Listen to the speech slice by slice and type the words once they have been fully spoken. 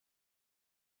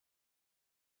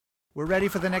We're ready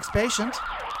for the next patient.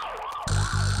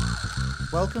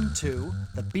 Welcome to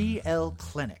the BL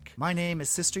Clinic. My name is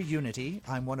Sister Unity.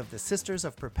 I'm one of the Sisters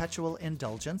of Perpetual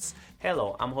Indulgence.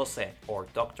 Hello, I'm Jose, or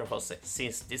Dr. Jose.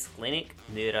 Since this clinic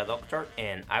needed a doctor,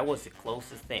 and I was the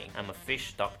closest thing. I'm a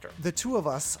fish doctor. The two of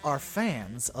us are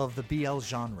fans of the BL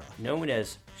genre. Known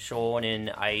as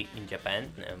Shonen Ai in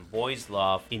Japan and Boys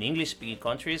Love in English-speaking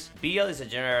countries, BL is a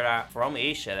genre from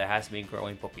Asia that has been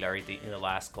growing popularity in the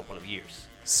last couple of years.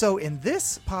 So in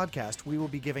this podcast, we will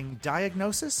be giving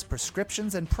diagnosis,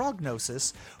 prescriptions, and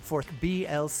prognosis for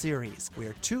BL series. We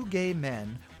are two gay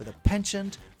men with a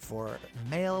penchant for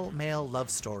male-male love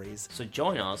stories. So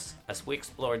join us as we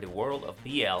explore the world of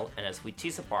BL and as we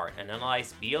tease apart and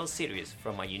analyze BL series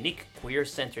from a unique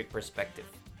queer-centric perspective.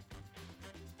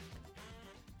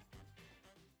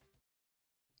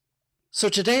 So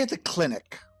today at the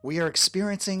clinic, we are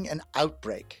experiencing an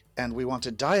outbreak, and we want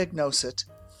to diagnose it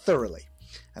thoroughly.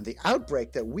 And the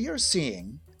outbreak that we are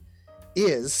seeing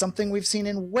is something we've seen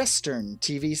in Western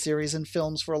TV series and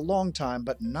films for a long time,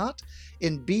 but not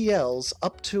in BLs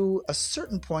up to a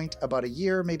certain point about a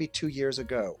year, maybe 2 years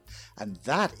ago. And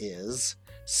that is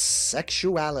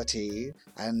sexuality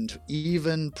and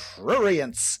even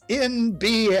prurience in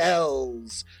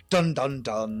BLs. Dun dun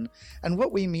dun. And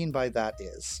what we mean by that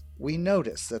is we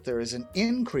notice that there is an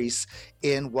increase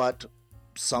in what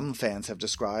some fans have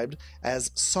described as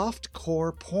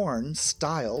softcore porn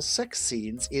style sex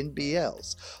scenes in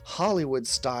BLs. Hollywood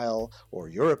style or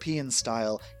European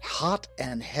style, hot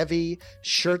and heavy,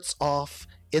 shirts off,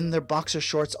 in their boxer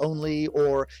shorts only,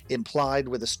 or implied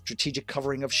with a strategic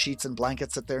covering of sheets and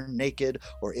blankets that they're naked,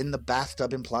 or in the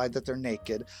bathtub implied that they're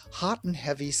naked. Hot and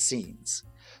heavy scenes.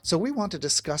 So we want to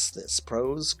discuss this,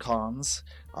 pros, cons,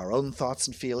 our own thoughts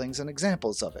and feelings, and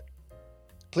examples of it.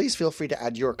 Please feel free to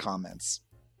add your comments.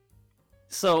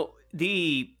 So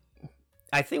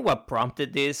I think what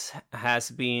prompted this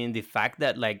has been the fact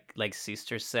that, like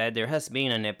Sister said, there has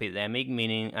been an epidemic,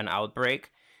 meaning an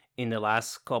outbreak, in the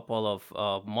last couple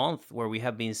of months, where we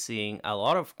have been seeing a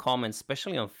lot of comments,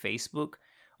 especially on Facebook,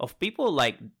 of people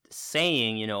like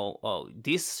saying, oh,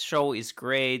 this show is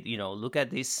great, look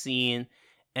at this scene.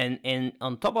 And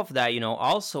on top of that,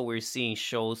 also we're seeing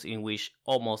shows in which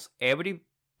almost every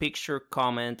picture,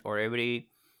 comment, or every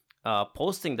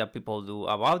posting that people do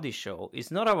about this show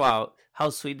is not about how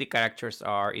sweet the characters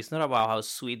are. It's not about how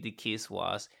sweet the kiss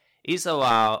was. It's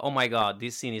about, oh my god,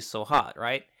 this scene is so hot,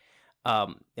 right?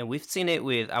 And we've seen it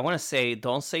with, I want to say,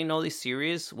 Don't Say No, this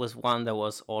series was one that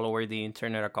was all over the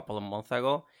internet a couple of months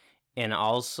ago. And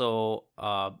also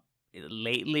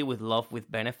lately with Love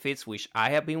with Benefits, which I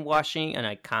have been watching and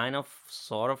I kind of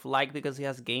sort of like because it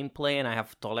has gameplay, and I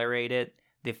have tolerated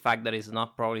the fact that it's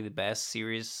not probably the best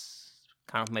series.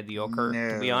 Kind of mediocre,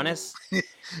 to be honest.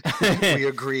 We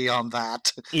agree on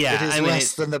that. Yeah, it is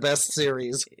less than the best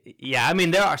series. Yeah, I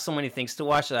mean, there are so many things to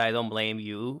watch that I don't blame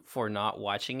you for not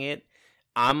watching it.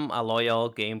 I'm a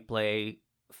loyal gameplay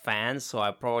fan, so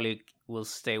I probably will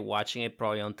stay watching it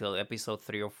probably until episode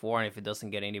 3 or 4, and if it doesn't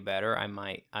get any better, I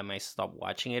might stop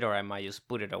watching it, or I might just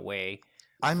put it away.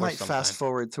 I might fast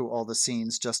forward through all the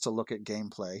scenes just to look at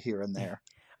gameplay here and there.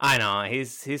 I know,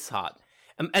 he's hot.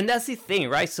 And that's the thing,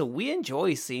 right? So we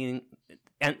enjoy seeing,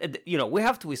 and we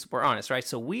have to be super honest, right?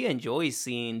 So we enjoy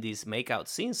seeing these makeout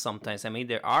scenes sometimes. I mean,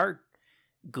 they are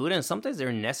good, and sometimes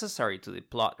they're necessary to the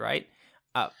plot, right?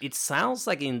 It sounds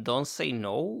like in Don't Say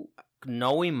No,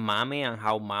 knowing Mame and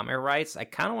how Mame writes, I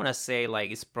kind of want to say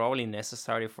like it's probably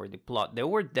necessary for the plot. They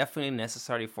were definitely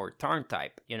necessary for Turn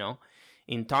Type,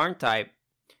 In Turn Type,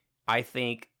 I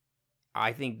think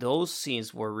those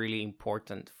scenes were really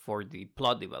important for the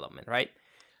plot development, right?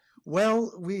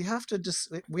 Well, we have to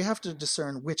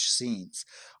discern which scenes.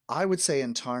 I would say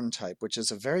in Tarn Type, which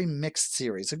is a very mixed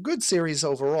series, a good series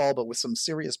overall, but with some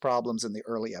serious problems in the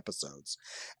early episodes.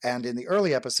 And in the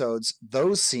early episodes,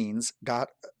 those scenes got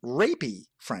rapey,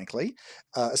 frankly,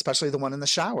 especially the one in the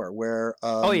shower where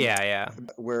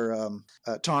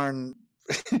Tarn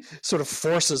sort of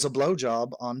forces a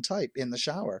blowjob on Type in the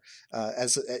shower,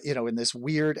 in this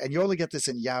weird, and you only get this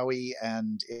in yaoi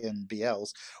and in BLs,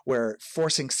 where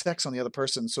forcing sex on the other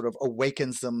person sort of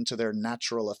awakens them to their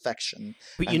natural affection,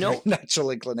 but natural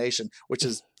inclination, which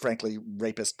is frankly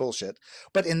rapist bullshit.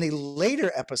 But in the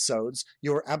later episodes,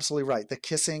 you're absolutely right. The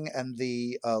kissing and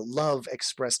the love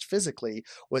expressed physically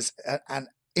was an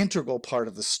integral part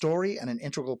of the story and an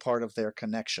integral part of their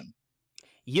connection.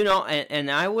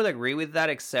 And I would agree with that,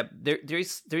 except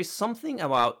there's something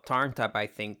about Turn Type, I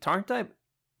think. Turn Type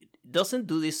doesn't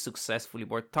do this successfully,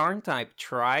 but Turn Type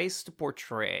tries to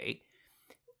portray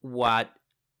what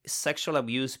sexual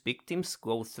abuse victims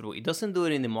go through. It doesn't do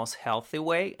it in the most healthy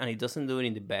way, and it doesn't do it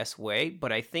in the best way,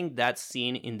 but I think that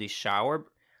scene in the shower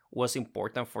was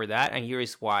important for that, and here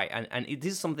is why. And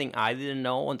this is something I didn't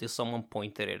know until someone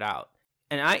pointed it out.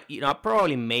 And I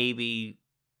probably maybe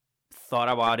thought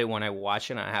about it when I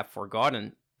watched it and I have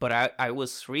forgotten, but I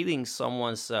was reading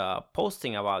someone's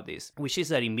posting about this, which is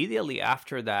that immediately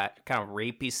after that kind of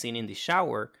rapey scene in the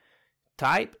shower,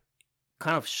 Type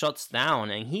kind of shuts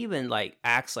down, and he even like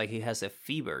acts like he has a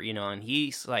fever, and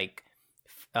he's like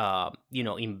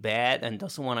in bed and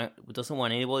doesn't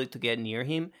want anybody to get near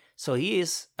him. So he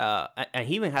is and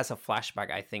he even has a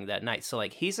flashback, I think, that night. So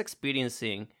like he's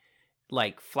experiencing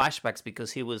like flashbacks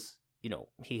because he was,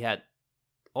 he had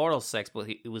oral sex, but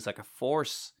it was like a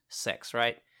forced sex,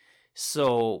 right?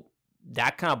 So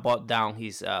that kind of brought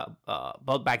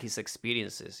back his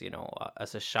experiences,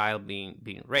 as a child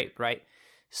being raped, right?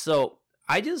 So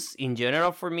I just, in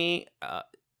general, for me,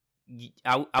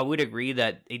 I would agree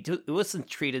that it wasn't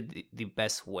treated the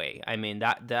best way. I mean,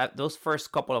 that those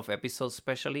first couple of episodes,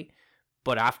 especially,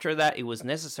 but after that, it was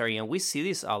necessary, and we see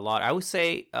this a lot. I would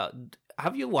say,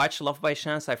 have you watched Love by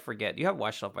Chance? I forget. You have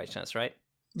watched Love by Chance, right?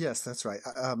 Yes, that's right.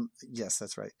 Yes,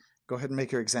 that's right. Go ahead and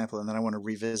make your example, and then I want to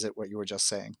revisit what you were just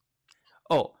saying.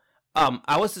 Oh,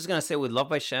 I was just gonna say with Love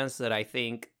by Chance that I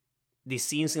think the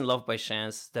scenes in Love by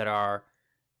Chance that are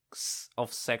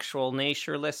of sexual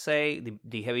nature, let's say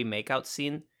the heavy makeout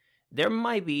scene, there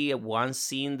might be one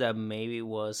scene that maybe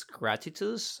was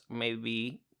gratuitous,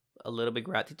 maybe a little bit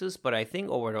gratuitous, but I think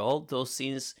overall those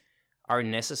scenes are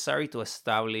necessary to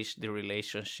establish the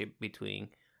relationship between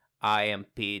I and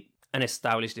Pete and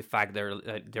establish the fact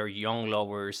they're young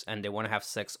lovers and they want to have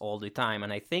sex all the time.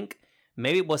 And I think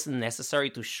maybe it wasn't necessary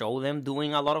to show them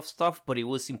doing a lot of stuff, but it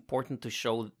was important to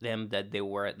show them that they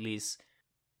were at least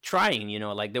trying,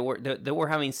 like they were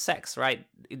having sex, right?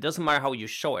 It doesn't matter how you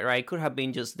show it, right? It could have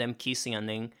been just them kissing and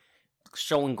then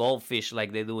showing goldfish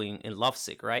like they do in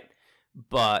Lovesick, right?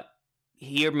 But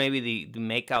here maybe the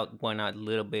makeout went a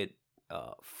little bit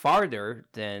farther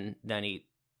than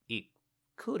it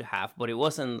could have, but it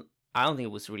wasn't. I don't think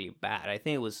it was really bad. I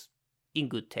think it was in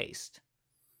good taste.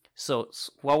 So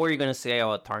what were you gonna say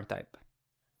about Tarn Type?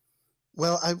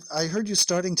 Well, I heard you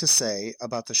starting to say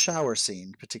about the shower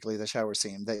scene, particularly the shower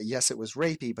scene, that yes, it was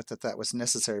rapey, but that was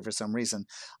necessary for some reason.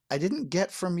 I didn't get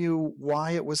from you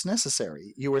why it was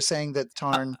necessary. You were saying that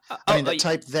that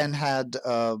Type then had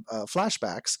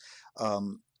flashbacks,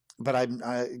 but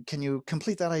can you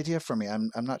complete that idea for me?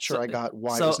 I'm not sure I got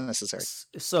why it was necessary.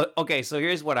 Okay, so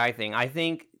here's what I think. I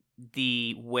think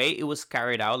the way it was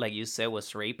carried out, like you said,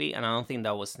 was rapey, and I don't think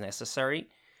that was necessary.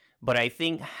 But I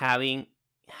think having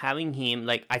him,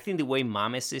 like, I think the way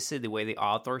Mame sees it, the way the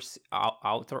author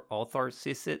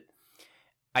sees it,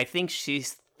 I think she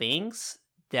thinks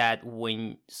that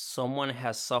when someone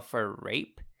has suffered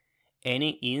rape,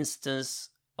 any instance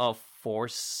of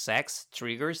forced sex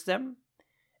triggers them,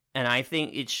 and I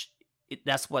think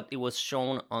that's what it was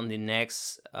shown on the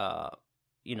next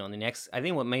the next, I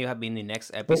think what may have been the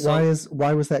next episode. But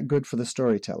why was that good for the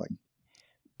storytelling?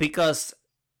 Because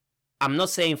I'm not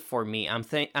saying for me. I'm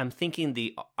thinking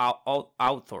the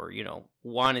author,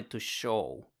 wanted to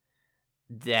show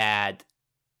that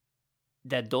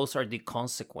those are the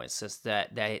consequences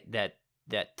that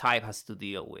Type has to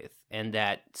deal with, and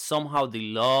that somehow the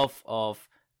love of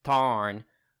Tarn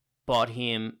brought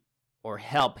him or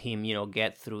help him,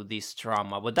 get through this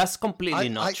trauma. But that's completely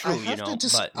not true,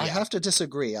 But I have to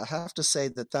disagree. I have to say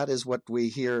that is what we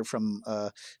hear from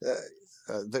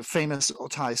the famous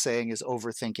Thai saying is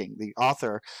overthinking. The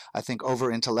author, I think,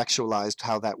 over-intellectualized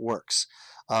how that works.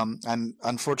 I'm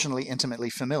unfortunately intimately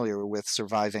familiar with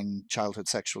surviving childhood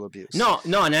sexual abuse. No,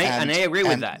 and I agree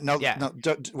with that. No,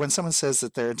 when someone says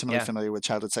that they're intimately familiar with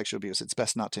childhood sexual abuse, it's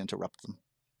best not to interrupt them.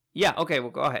 Yeah, okay, well,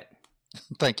 go ahead.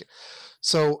 Thank you.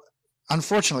 So,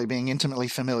 unfortunately, being intimately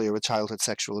familiar with childhood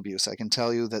sexual abuse, I can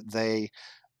tell you that they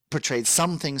portrayed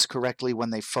some things correctly when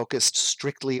they focused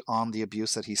strictly on the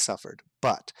abuse that he suffered.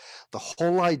 But the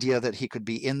whole idea that he could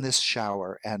be in this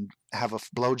shower and have a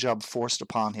blowjob forced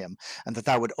upon him, and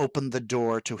that would open the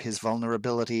door to his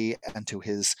vulnerability and to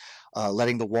his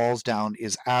letting the walls down,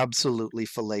 is absolutely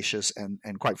fallacious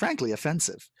and quite frankly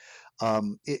offensive.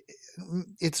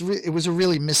 It was a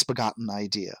really misbegotten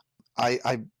idea.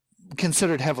 I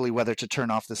considered heavily whether to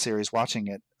turn off the series watching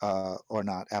it or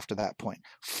not after that point.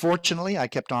 Fortunately, I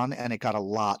kept on, and it got a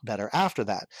lot better after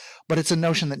that. But it's a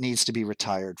notion that needs to be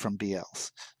retired from BLs.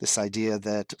 This idea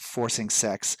that forcing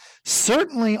sex,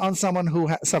 certainly on someone who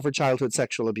suffered childhood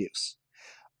sexual abuse,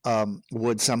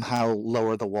 would somehow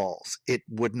lower the walls. It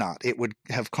would not. It would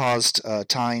have caused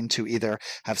Tyne to either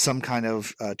have some kind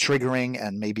of triggering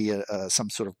and maybe some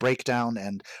sort of breakdown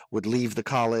and would leave the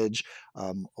college,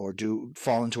 or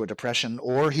fall into a depression,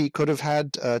 or he could have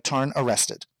had Tarn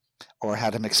arrested or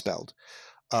had him expelled.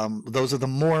 Those are the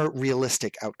more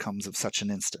realistic outcomes of such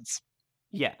an instance.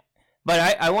 Yeah. But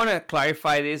I want to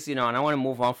clarify this, and I want to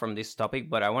move on from this topic,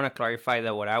 but I want to clarify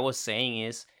that what I was saying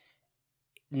is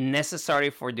necessary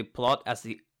for the plot as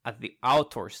the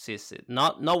author sees it,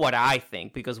 not what I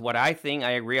think, because what I think,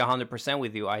 I agree 100%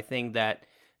 with you. I think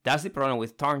that's the problem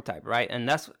with Tarn type, right? And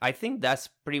I think that's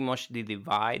pretty much the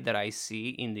divide that I see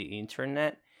in the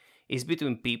internet, is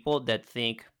between people that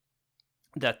think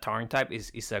that Tarn type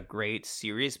is a great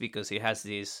series because it has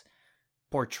this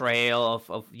portrayal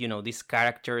of this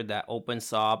character that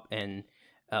opens up and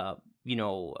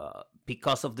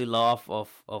because of the love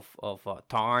of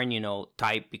Tarn,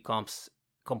 type becomes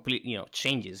complete,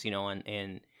 changes, and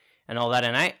all that.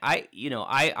 And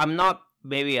I'm not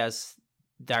maybe as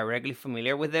directly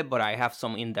familiar with it, but I have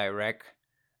some indirect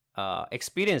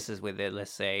experiences with it,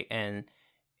 let's say. And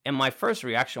my first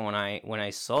reaction when I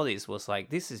saw this was like,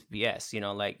 this is BS,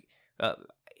 like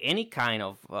any kind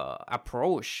of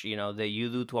approach, that you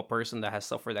do to a person that has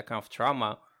suffered that kind of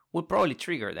trauma would probably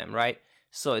trigger them, right?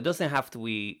 So it doesn't have to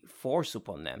be forced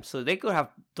upon them. So they could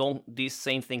have done this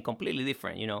same thing completely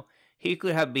different, He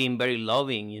could have been very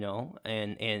loving,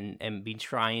 and been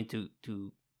trying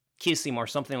to kiss him or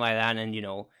something like that,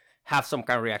 and have some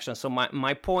kind of reaction. So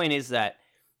my point is that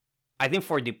I think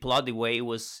for the plot, the way it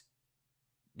was,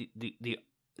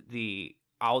 the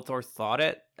author thought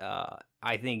it,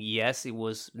 I think yes, it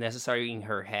was necessary in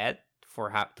her head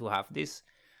to have this,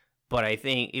 but I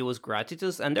think it was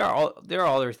gratuitous. And there are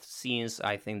other scenes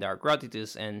I think that are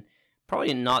gratuitous and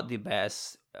probably not the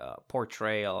best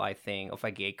portrayal, I think, of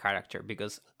a gay character,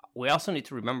 because we also need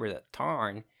to remember that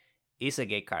Tarn is a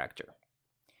gay character,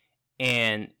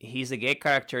 and he's a gay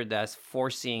character that's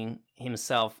forcing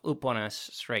himself upon a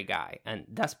straight guy, and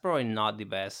that's probably not the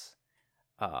best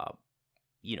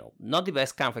not the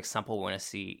best kind of example we want to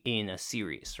see in a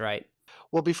series, right?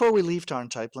 Well, before we leave Tarn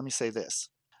type, let me say this.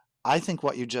 I think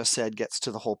what you just said gets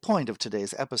to the whole point of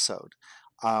today's episode.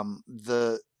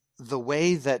 The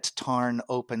way that Tarn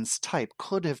opens type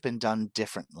could have been done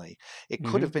differently. It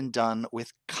could have been done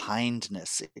with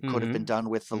kindness. It could have been done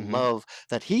with the love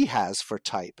that he has for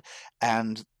type.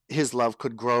 And his love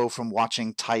could grow from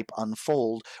watching type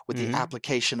unfold with the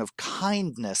application of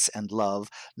kindness and love,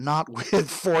 not with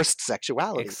forced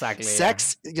sexuality. Exactly.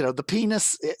 Sex, the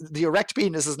penis, the erect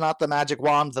penis is not the magic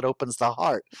wand that opens the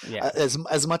heart. Yeah.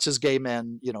 As much as gay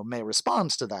men, may respond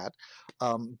to that.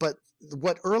 But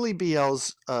what early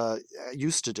BLs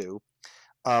used to do,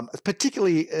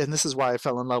 particularly, and this is why I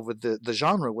fell in love with the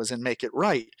genre, was in Make It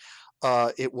Right.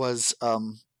 It was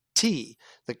T,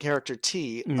 the character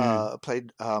T,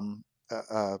 played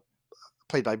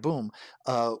by Boom,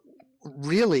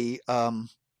 really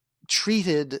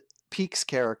treated Peake's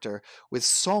character with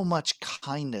so much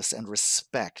kindness and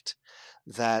respect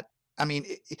that,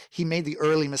 he made the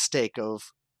early mistake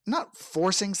of not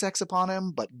forcing sex upon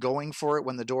him, but going for it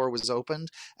when the door was opened.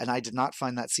 And I did not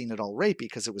find that scene at all rapey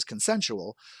because it was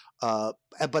consensual.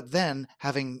 But then,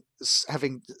 having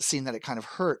seen that it kind of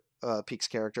hurt Peake's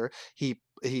character, he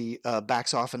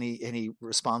backs off and he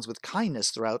responds with kindness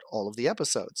throughout all of the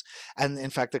episodes. And in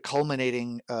fact, the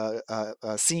culminating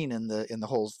scene in the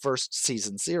whole first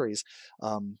season series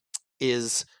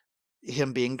is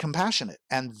him being compassionate,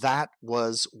 and that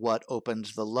was what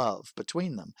opened the love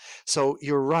between them. So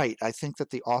you're right. I think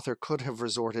that the author could have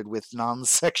resorted with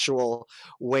non-sexual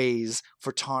ways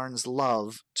for Tarn's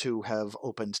love to have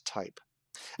opened type.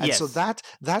 And yes. So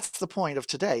that's the point of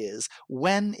today, is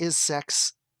when is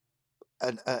sex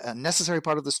a necessary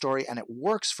part of the story and it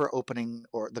works for opening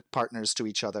or the partners to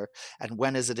each other, and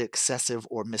when is it excessive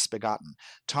or misbegotten?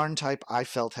 Tarn type, I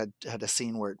felt, had a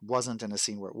scene where it wasn't and a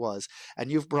scene where it was.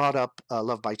 And you've brought up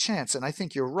Love by Chance, and I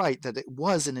think you're right that it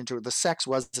was the sex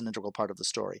was an integral part of the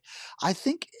story. I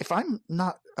think, if I'm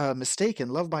not mistaken,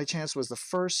 Love by Chance was the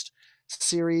first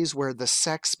series where the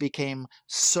sex became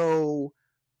so,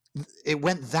 it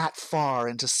went that far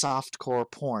into softcore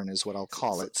porn, is what I'll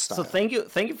call it. Style. So thank you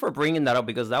for bringing that up,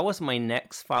 because that was my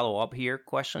next follow-up here.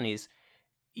 Question is,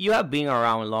 you have been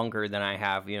around longer than I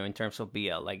have, in terms of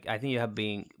BL. Like, I think you have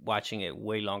been watching it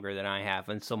way longer than I have.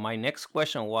 And so my next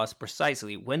question was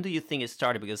precisely, when do you think it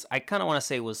started? Because I kind of want to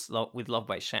say it was with Love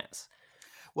by Chance.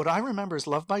 What I remember is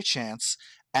Love by Chance,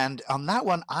 And on that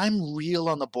one, I'm real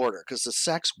on the border because the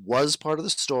sex was part of the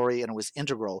story and it was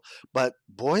integral. But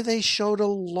boy, they showed a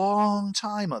long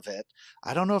time of it.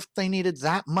 I don't know if they needed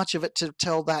that much of it to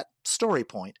tell that story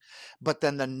point. But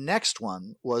then the next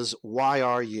one was Why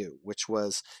Are You, which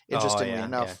was, Oh interestingly yeah,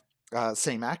 yeah. enough,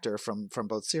 same actor from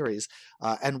both series.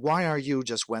 And Why Are You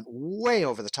just went way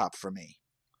over the top for me.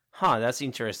 Huh, that's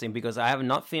interesting because I have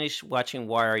not finished watching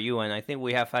Why Are You, and I think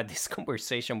we have had this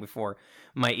conversation before.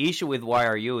 My issue with Why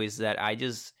Are You is that I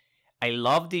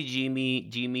love the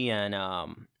Jimmy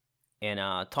and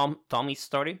Tommy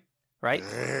story, right?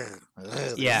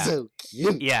 They're Yeah, so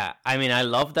cute. yeah. I mean, I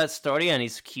love that story, and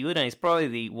it's cute, and it's probably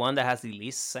the one that has the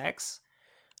least sex.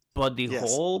 But the Yes.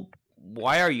 whole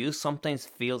Why Are You sometimes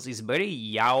feels is very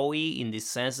yaoi in the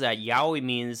sense that yaoi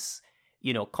means,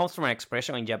 comes from an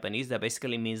expression in Japanese that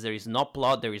basically means there is no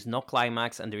plot, there is no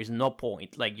climax, and there is no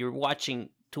point. Like you're watching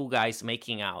two guys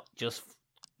making out just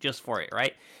for it,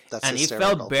 right? That's And it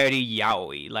felt hysterical. very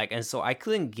yaoi, like, and so I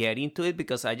couldn't get into it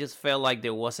because I just felt like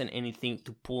there wasn't anything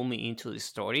to pull me into the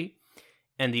story.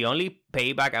 And the only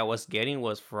payback I was getting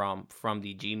was from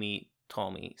the Jimmy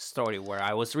Tommy story, where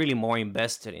I was really more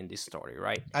invested in this story,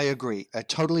 right? I agree. I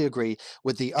totally agree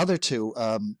with the other two,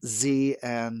 Z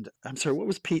and I'm sorry, what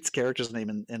was Pete's character's name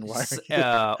in Why Are You?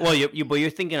 Well, but you're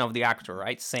thinking of the actor,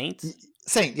 right? Saint.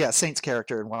 Saint, yeah, Saint's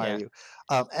character in Why Are Yeah. You?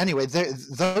 Anyway,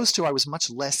 those two I was much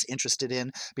less interested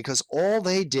in because all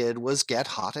they did was get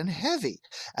hot and heavy,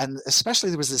 and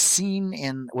especially there was a scene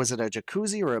in, was it a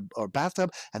jacuzzi or bathtub,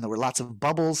 and there were lots of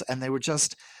bubbles, and they were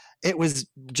just, it was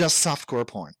just softcore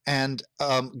porn. And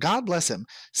God bless him,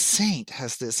 Saint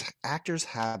has this actor's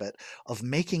habit of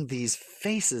making these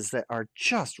faces that are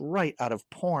just right out of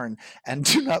porn and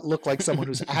do not look like someone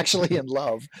who's actually in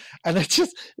love. And it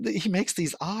just, he makes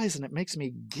these eyes and it makes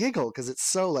me giggle because it's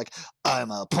so like,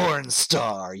 I'm a porn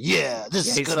star. Yeah, this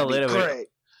Yeah, is he's going a to be little bit great.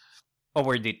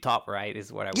 over the top, right?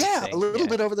 Is what I would Yeah, a say. little Yeah.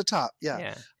 bit over the top. Yeah.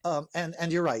 Yeah.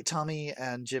 And you're right. Tommy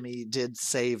and Jimmy did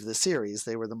save the series.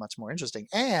 They were the much more interesting.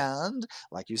 And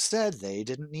like you said, they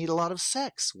didn't need a lot of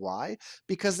sex. Why?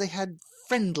 Because they had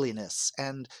friendliness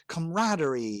and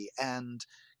camaraderie and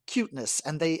cuteness.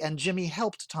 And Jimmy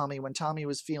helped Tommy when Tommy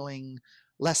was feeling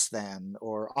less than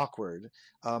or awkward.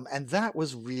 And that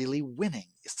was really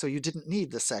winning. So you didn't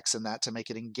need the sex in that to make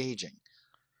it engaging.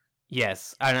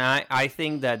 Yes, and I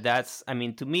think that's, I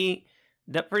mean, to me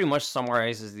that pretty much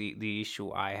summarizes the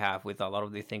issue I have with a lot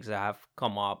of the things that have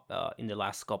come up in the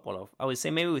last couple of, I would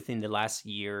say maybe within the last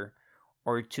year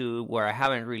or two, where I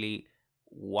haven't really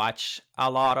watched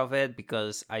a lot of it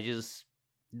because I just,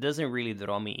 it doesn't really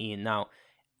draw me in. Now,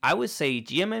 I would say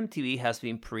GMMTV has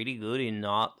been pretty good in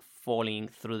not falling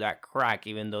through that crack,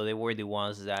 even though they were the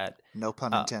ones that, No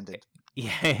pun uh, intended.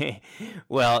 yeah,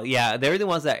 well, yeah, they're the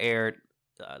ones that aired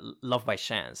Love by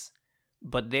Chance,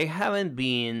 but they haven't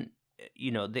been,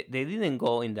 they didn't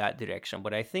go in that direction.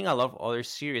 But I think a lot of other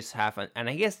series have, and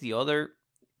I guess the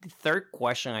third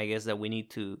question, I guess, that we need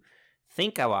to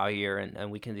think about here and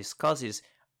we can discuss is: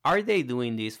 are they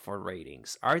doing this for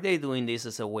ratings? Are they doing this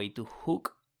as a way to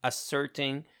hook a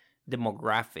certain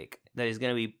demographic that is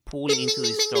going to be pulling Bing, into bing,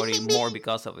 the bing, bing, story bing, more bing.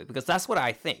 because of it? Because that's what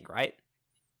I think, right?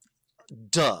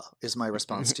 Duh is my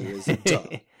response to you, is duh.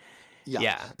 Yeah,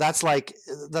 Yeah. that's like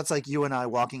you and I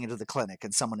walking into the clinic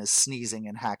and someone is sneezing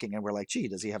and hacking and we're like, gee,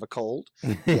 does he have a cold?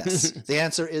 Yes. The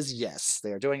answer is yes.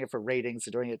 They are doing it for ratings.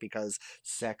 They're doing it because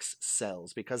sex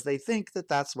sells, because they think that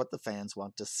that's what the fans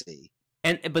want to see.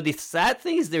 And but the sad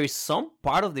thing is there is some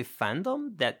part of the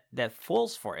fandom that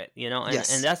falls for it, and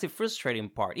Yes. that's the frustrating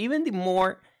part. Even the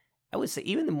more, I would say,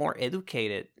 even the more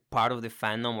educated part of the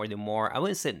fandom, or the more, I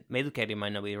wouldn't say educated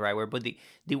might not be the right word, but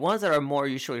the ones that are more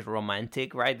usually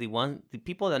romantic, right? The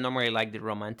people that normally like the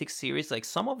romantic series, like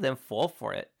some of them fall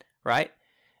for it, right?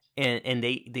 And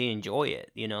they enjoy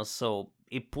it, so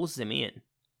it pulls them in.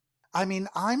 I mean,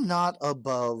 I'm not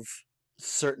above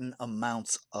certain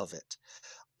amounts of it.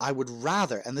 I would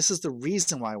rather, and this is the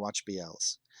reason why I watch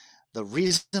BLs. The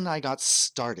reason I got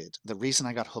started, the reason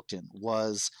I got hooked in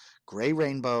was Gray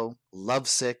Rainbow,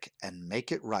 Lovesick, and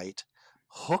Make It Right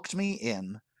hooked me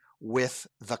in with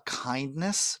the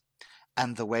kindness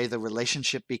and the way the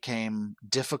relationship became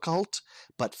difficult,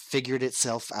 but figured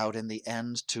itself out in the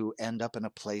end to end up in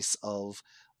a place of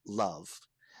love.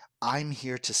 I'm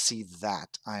here to see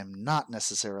that. I'm not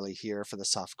necessarily here for the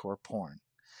softcore porn.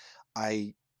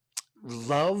 I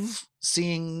love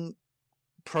seeing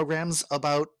programs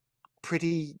about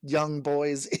pretty young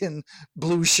boys in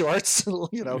blue shorts.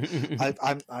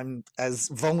 I'm as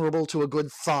vulnerable to a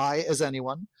good thigh as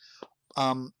anyone.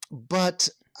 But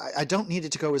I don't need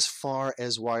it to go as far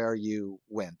as YRU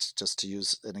went, just to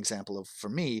use an example of, for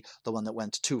me, the one that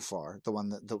went too far, the one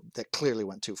that clearly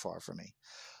went too far for me.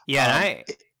 Yeah, and Um, I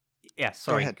it- yeah, Go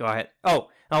sorry, ahead. go ahead. Oh,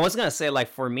 I was gonna say, like,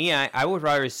 for me, I would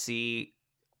rather see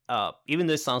even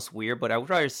though it sounds weird, but I would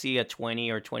rather see a 20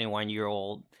 or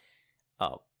 21-year-old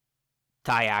uh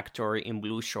Thai actor in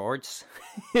blue shorts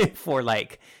for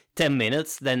like 10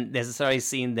 minutes than necessarily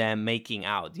seeing them making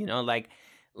out,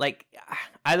 like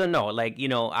I don't know, like,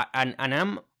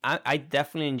 I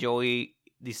definitely enjoy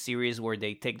the series where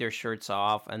they take their shirts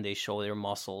off and they show their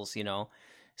muscles.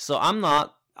 So I'm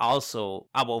not also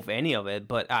above any of it,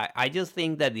 but I just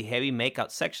think that the heavy makeout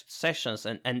sessions,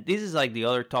 and this is like the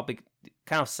other topic,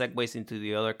 kind of segues into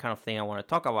the other kind of thing I want to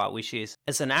talk about, which is,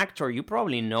 as an actor, you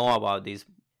probably know about this,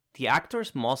 the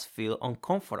actors must feel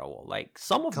uncomfortable. Like,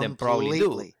 some of them probably do.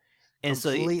 Completely. And so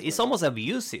it's Completely. almost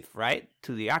abusive, right,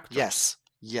 to the actors. Yes.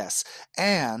 Yes.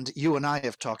 And you and I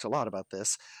have talked a lot about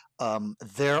this.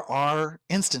 There are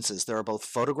instances, there are both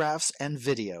photographs and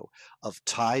video of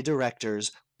Thai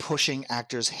directors pushing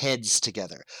actors' heads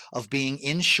together, of being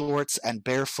in shorts and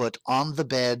barefoot on the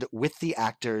bed with the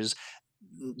actors,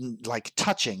 like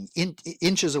touching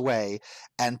inches away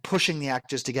and pushing the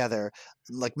actors together,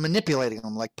 like manipulating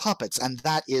them like puppets. And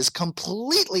that is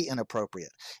completely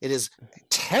inappropriate. It is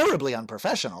terribly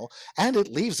unprofessional, and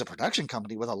it leaves the production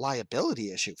company with a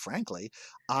liability issue, frankly.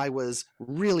 I was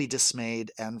really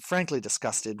dismayed and frankly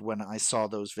disgusted when I saw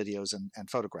those videos and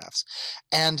photographs.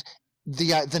 And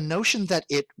the notion that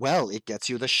it gets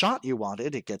you the shot you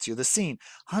wanted, it gets you the scene.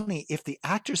 Honey, if the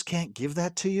actors can't give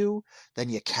that to you, then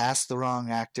you cast the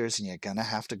wrong actors and you're gonna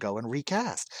have to go and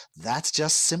recast. That's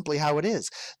just simply how it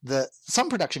is. Some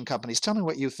production companies, tell me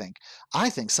what you think. I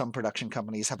think some production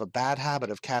companies have a bad habit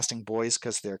of casting boys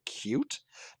because they're cute,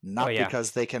 Oh, not yeah.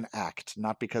 because they can act,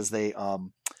 not because they're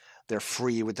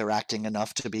free with their acting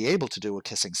enough to be able to do a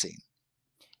kissing scene.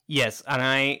 Yes,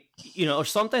 and or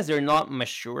sometimes they're not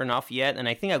mature enough yet. And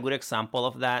I think a good example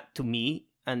of that, to me,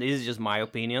 and this is just my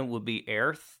opinion, would be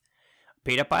Earth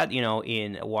Pitapat,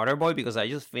 in Waterboy, because I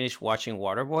just finished watching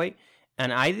Waterboy,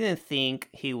 and I didn't think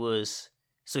he was.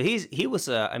 So he was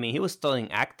he was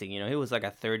studying acting. He was like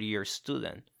a 30-year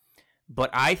student, but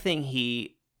I think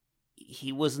he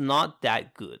was not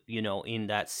that good. In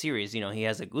that series, he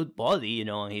has a good body.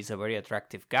 And he's a very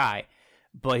attractive guy,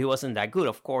 but he wasn't that good.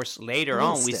 Of course, A later little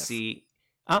on we stiff. see.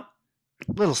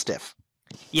 Little stiff.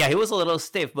 Yeah, he was a little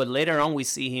stiff, but later on we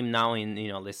see him now in,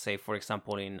 let's say, for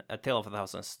example, in A Tale of a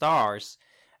Thousand Stars.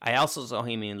 I also saw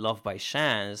him in Love by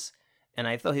Chance, and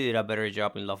I thought he did a better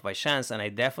job in Love by Chance, and I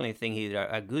definitely think he did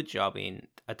a good job in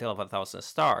A Tale of a Thousand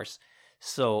Stars.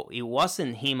 So it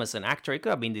wasn't him as an actor; it could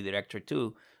have been the director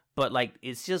too. But like,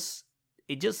 there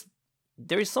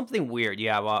is something weird,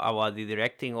 yeah, about the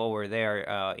directing over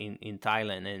there in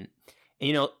Thailand,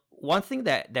 and one thing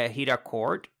that hit a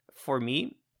chord for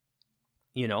me,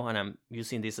 and I'm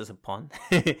using this as a pun,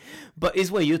 but it's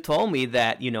when you told me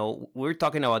that, we're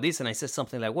talking about this, and I said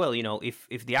something like, well,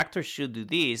 if the actor should do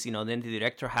this, then the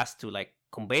director has to like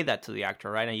convey that to the actor,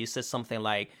 right? And you said something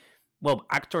like, well,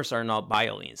 actors are not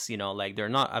violins, like they're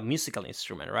not a musical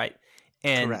instrument, right?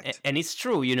 And Correct. and it's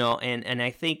true, and I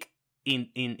think in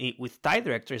with Thai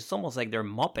directors, it's almost like they're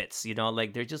Muppets,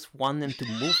 like they just want them to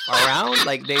move around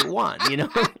like they want.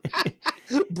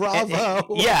 Bravo.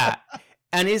 Yeah,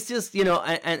 and it's just,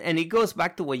 and it goes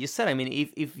back to what you said. I mean,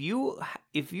 if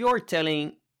you're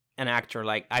telling an actor,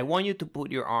 like, I want you to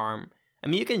put your arm, I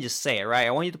mean, you can just say it, right?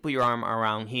 I want you to put your arm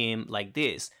around him like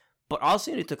this, but also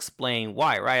you need to explain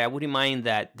why, right? I wouldn't mind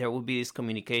that there would be this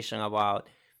communication about,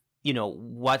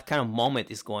 what kind of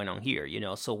moment is going on here,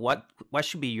 so what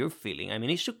should be your feeling? I mean,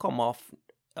 it should come out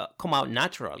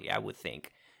naturally, I would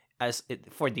think,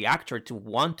 for the actor to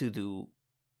want to do,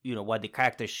 what the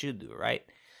character should do, right?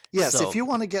 Yes, if So you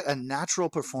want to get a natural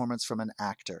performance from an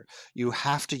actor, you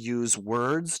have to use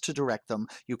words to direct them.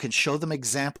 You can show them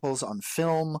examples on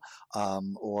film,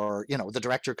 or, the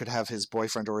director could have his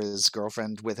boyfriend or his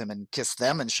girlfriend with him and kiss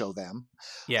them and show them.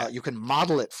 yeah. You can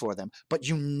model it for them, but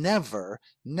you never,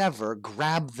 never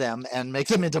grab them and make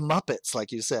them into Muppets,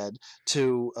 like you said,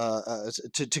 to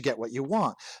get what you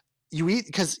want. You eat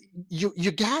because you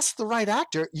gas the right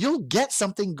actor, you'll get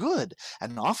something good,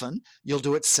 and often you'll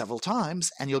do it several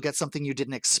times and you'll get something you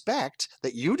didn't expect,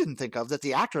 that you didn't think of, that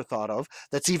the actor thought of,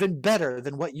 that's even better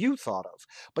than what you thought of.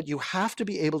 But you have to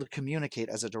be able to communicate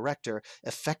as a director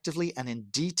effectively and in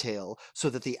detail so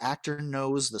that the actor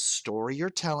knows the story you're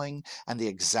telling and the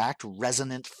exact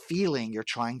resonant feeling you're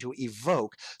trying to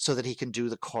evoke, so that he can do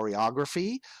the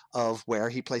choreography of where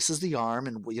he places the arm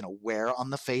and where on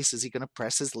the face is he going to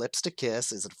press his lips just a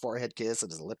kiss? Is it a forehead kiss?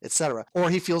 Is it a lip, etc.? Or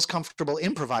he feels comfortable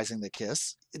improvising the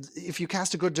kiss. If you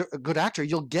cast a good actor,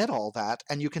 you'll get all that,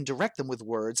 and you can direct them with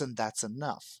words, and that's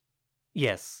enough.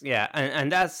 Yes, yeah,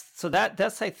 and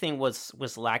that's I think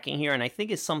was lacking here, and I think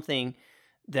it's something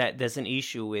that there's an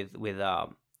issue with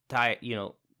Thai.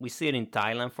 We see it in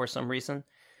Thailand for some reason.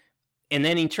 And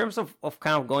then in terms of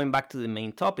kind of going back to the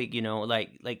main topic,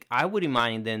 like I would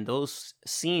imagine then those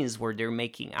scenes where they're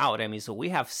making out. I mean, so we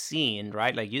have seen,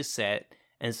 right, like you said,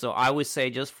 and so I would say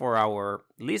just for our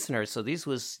listeners, so this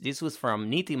was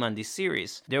from Nitiman, this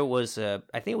series. There was I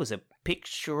think it was a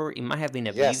picture. It might have been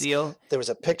a video. There was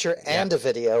a picture and a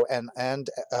video, and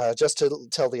just to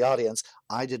tell the audience,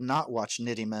 I did not watch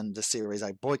Nitiman the series.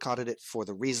 I boycotted it for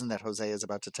the reason that Jose is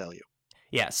about to tell you.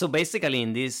 Yeah. So basically,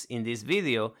 in this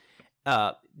video,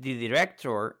 the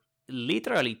director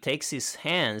literally takes his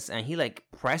hands and he like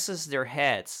presses their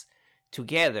heads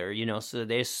together, so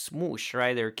they smoosh,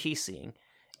 right? They're kissing.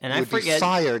 And I forget, be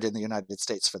fired in the United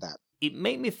States for that. It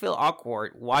made me feel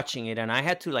awkward watching it, and I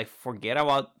had to like forget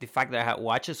about the fact that I had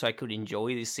watched it so I could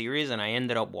enjoy this series. And I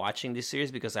ended up watching this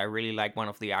series because I really like one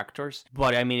of the actors.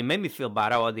 But I mean, it made me feel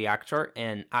bad about the actor,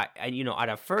 and I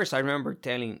at first I remember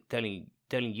telling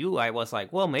you, I was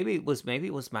like, well, maybe it was I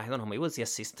don't know, maybe it was the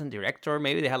assistant director,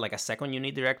 maybe they had like a second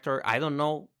unit director. I don't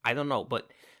know, but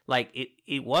like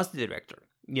it was the director.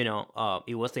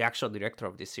 It was the actual director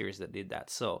of this series that did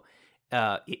that. So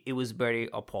it was very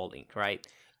appalling, right?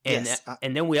 And yes,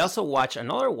 and then we also watched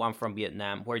another one from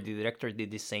Vietnam where the director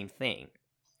did the same thing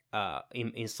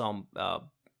in some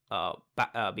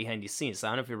behind the scenes. I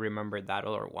don't know if you remember that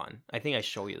other one. I think I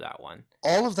showed you that one.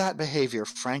 All of that behavior,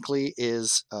 frankly,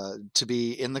 is to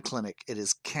be in the clinic. It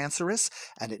is cancerous,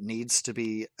 and it needs to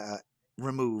be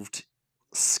removed.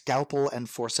 Scalpel and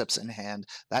forceps in hand.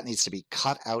 That needs to be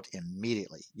cut out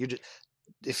immediately.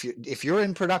 If you're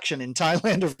in production in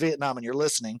Thailand or Vietnam and you're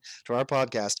listening to our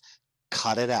podcast,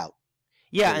 cut it out.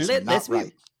 Yeah, and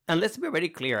let's be very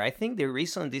clear. I think the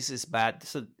reason this is bad,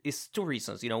 so it's two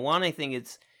reasons. One, I think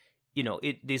it's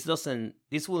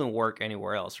this wouldn't work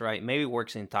anywhere else, right? Maybe it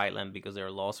works in Thailand because their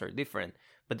laws are different.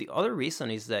 But the other reason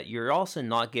is that you're also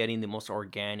not getting the most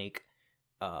organic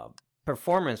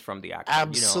performance from the actor.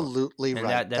 Absolutely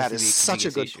right. That is such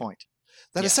a good point.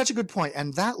 That is such a good point,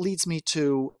 and that leads me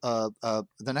to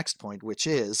the next point, which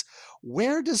is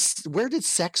where did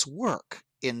sex work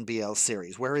in BL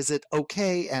series? Where is it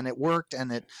okay and it worked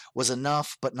and it was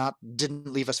enough, but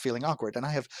didn't leave us feeling awkward? And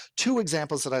I have two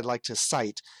examples that I'd like to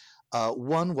cite.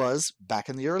 One was back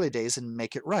in the early days in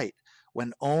Make It Right,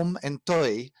 when Om and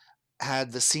Toi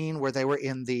had the scene where they were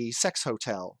in the sex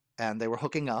hotel and they were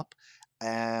hooking up,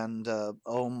 and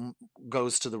Om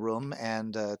goes to the room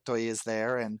and Toi is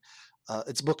there, and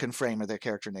it's Book and Frame are their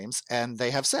character names, and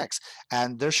they have sex,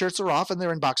 and their shirts are off and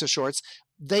they're in boxer shorts.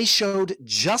 They showed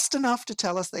just enough to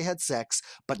tell us they had sex,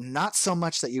 but not so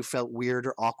much that you felt weird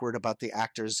or awkward about the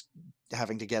actors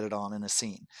having to get it on in a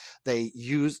scene.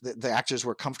 The actors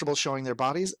were comfortable showing their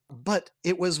bodies, but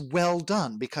it was well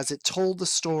done because it told the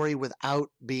story without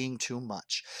being too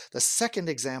much. The second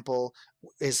example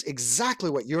is exactly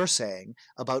what you're saying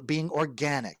about being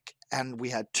organic. And we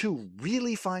had two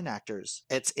really fine actors.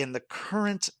 It's in the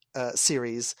current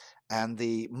series and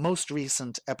the most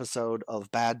recent episode of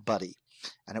Bad Buddy.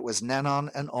 And it was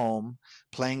Nanon and Om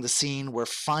playing the scene where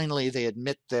finally they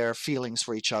admit their feelings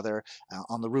for each other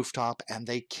on the rooftop, and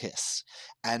they kiss.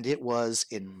 And it was,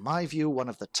 in my view, one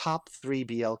of the top 3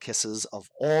 BL kisses of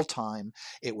all time.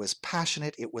 It was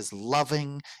passionate, it was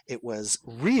loving, it was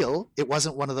real. It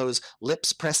wasn't one of those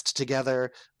lips pressed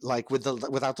together, like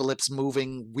without the lips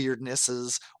moving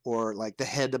weirdnesses, or like the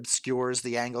head obscures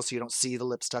the angle so you don't see the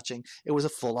lips touching. It was a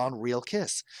full-on real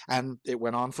kiss. And it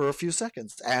went on for a few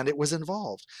seconds, and it was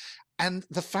involved. And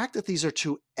the fact that these are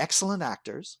two excellent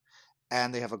actors,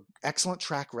 and they have an excellent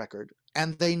track record,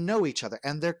 and they know each other,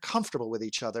 and they're comfortable with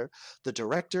each other, the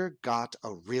director got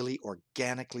a really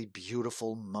organically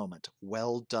beautiful moment.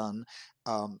 Well done.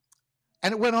 And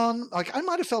it went on, like, I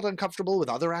might have felt uncomfortable with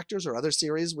other actors or other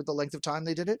series with the length of time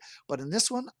they did it, but in this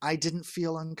one, I didn't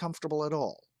feel uncomfortable at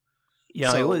all.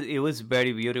 Yeah, so, it was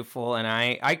very beautiful, and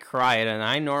I cried, and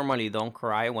I normally don't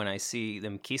cry when I see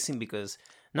them kissing, because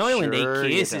normally when they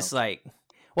kiss, it's like,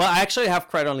 well, I actually have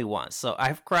cried only once, so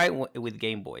I've cried with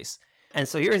Game Boys. And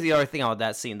so here's the other thing about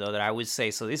that scene, though, that I would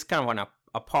say, so this is kind of one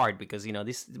apart, because,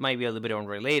 this might be a little bit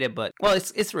unrelated, but, well,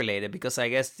 it's related, because I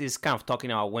guess this is kind of talking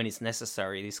about when it's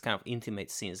necessary, these kind of intimate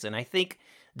scenes, and I think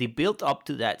the build up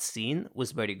to that scene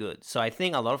was very good. So I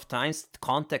think a lot of times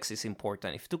context is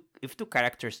important. If two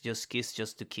characters just kiss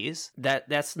just to kiss,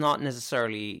 that's not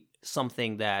necessarily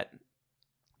something that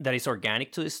that is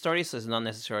organic to the story, so it's not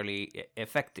necessarily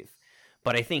effective.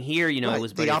 But I think here, it Right.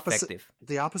 was very effective.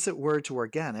 The opposite word to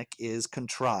organic is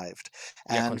contrived.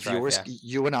 Yeah, And contrived. viewers, Yeah,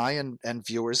 you and I and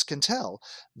viewers can tell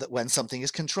that when something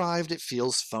is contrived, it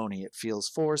feels phony, it feels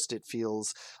forced, it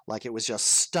feels like it was just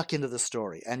stuck into the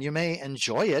story. And you may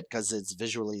enjoy it because it's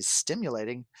visually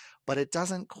stimulating, but it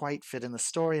doesn't quite fit in the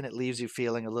story, and it leaves you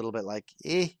feeling a little bit like,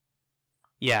 eh.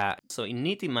 yeah. So in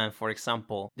Nitty Man, for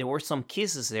example, there were some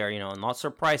kisses there. Not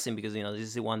surprising because this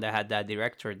is the one that had that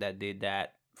director that did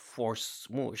that force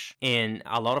smoosh, and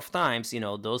a lot of times,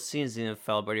 those scenes didn't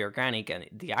feel very organic, and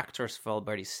the actors felt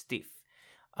very stiff.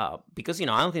 Because I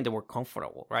don't think they were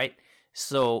comfortable, right?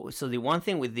 So the one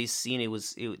thing with this scene,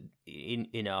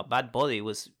 in a Bad Body,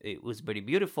 it was very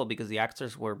beautiful because the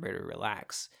actors were very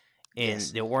relaxed, and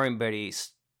Yes. they weren't very.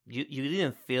 You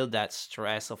didn't feel that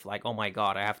stress of like, oh my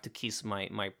god, I have to kiss my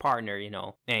partner,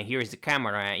 and here's the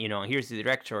camera, and here's the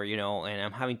director, and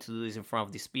I'm having to do this in front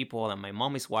of these people, and my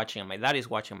mom is watching, and my dad is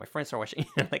watching, and my friends are watching.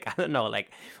 Like, I don't know,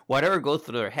 like whatever goes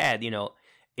through their head,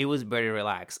 it was very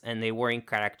relaxed, and they were in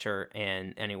character,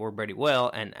 and it worked very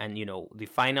well. And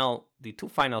the two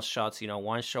final shots,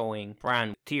 one showing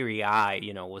Bran teary eye,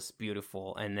 was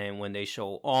beautiful, and then when they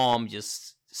show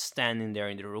just standing there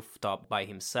in the rooftop by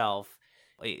himself,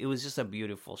 it was just a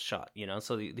beautiful shot,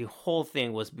 so the whole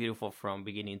thing was beautiful from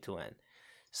beginning to end.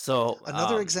 So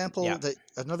Another yeah. example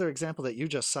that you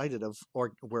just cited of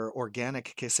where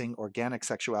organic kissing, organic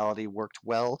sexuality worked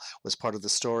well, was part of the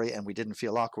story, and we didn't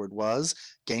feel awkward, was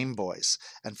Game Boys.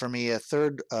 And for me, a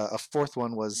fourth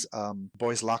one was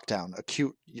Boys Lockdown, a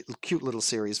cute little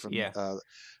series from Yeah,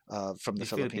 the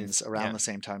Philippines around yeah. the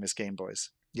same time as Game Boys.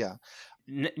 Yeah.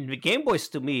 The Game Boys,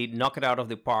 to me, knock it out of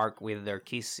the park with their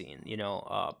kiss scene.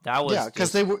 That was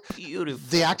Because beautiful.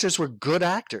 the actors were good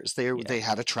actors. Yeah. They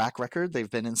had a track record. They've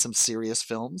been in some serious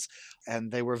films,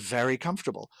 and they were very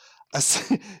comfortable.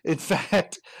 In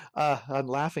fact, I'm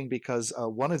laughing because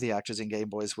one of the actors in Game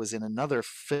Boys was in another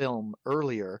film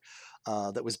earlier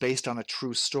that was based on a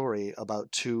true story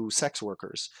about two sex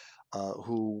workers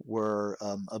who were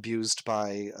abused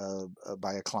by a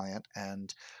client,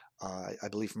 and I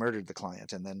believe murdered the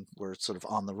client, and then were sort of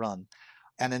on the run.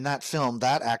 And in that film,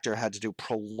 that actor had to do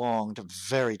prolonged,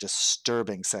 very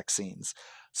disturbing sex scenes.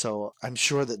 So I'm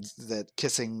sure that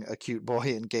kissing a cute boy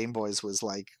in Game Boys was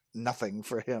like nothing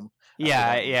for him.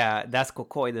 Yeah. That's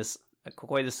Cocoy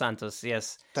de Santos.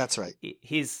 Yes, That's right.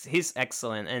 He's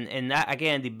excellent, and that,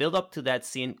 again, the build up to that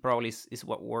scene probably is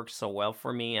what worked so well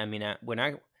for me. I mean,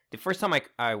 the first time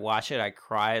I watched it, I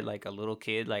cried like a little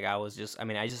kid. Like, I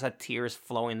just had tears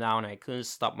flowing down. I couldn't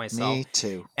stop myself. Me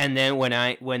too. And then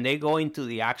when they go into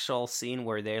the actual scene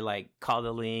where they're like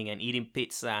cuddling and eating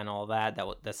pizza and all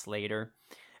that's later.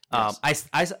 Yes.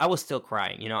 I was still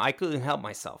crying. I couldn't help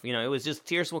myself. It was just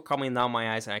tears were coming down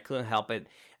my eyes, and I couldn't help it.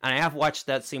 And I have watched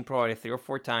that scene probably 3 or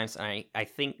 4 times, and I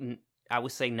think I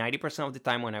would say 90% of the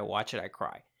time when I watch it, I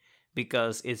cry,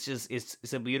 because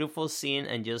it's a beautiful scene,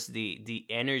 and just the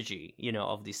energy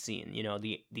of the scene,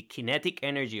 the kinetic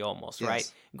energy almost, Yes.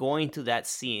 right, going to that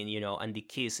scene, and the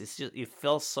kiss, it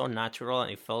felt so natural,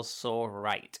 and it felt so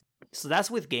right. So that's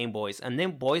with Game Boys. And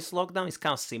then Boys Lockdown is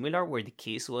kind of similar, where the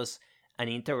kiss was an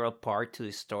integral part to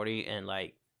the story, and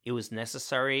like it was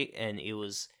necessary, and it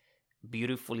was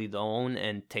beautifully done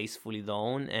and tastefully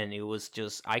done, and it was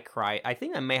just, I cried. I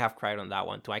think I may have cried on that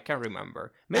one too. I can't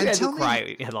remember. Maybe I do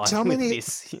cry a lot with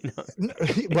this.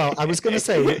 Well, I was going to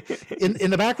say, in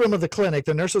the back room of the clinic,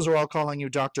 the nurses are all calling you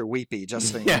Dr. Weepy,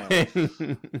 just so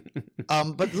you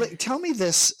know. But tell me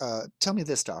this,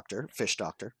 doctor, fish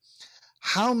doctor.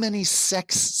 How many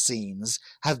sex scenes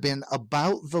have been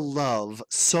about the love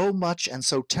so much and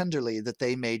so tenderly that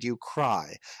they made you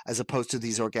cry, as opposed to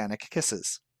these organic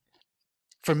kisses?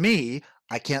 For me,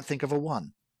 I can't think of a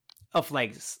one. Of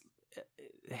like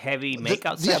heavy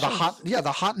makeout sessions?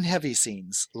 The hot and heavy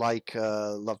scenes, like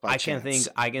Love by Chance.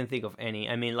 I can think of any.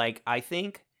 I mean, like, I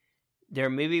think there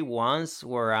may be ones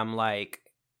where I'm like,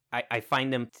 I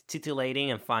find them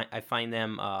titillating, and I find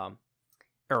them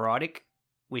erotic,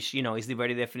 which is the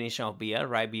very definition of BL,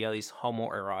 right? BL is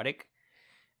homoerotic.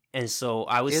 And so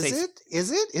I would say,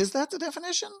 is that the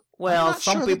definition? Well, I'm not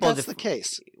some sure people that's the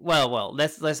case. Well,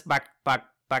 let's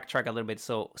backtrack a little bit.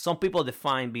 So some people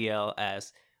define BL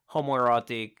as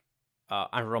homoerotic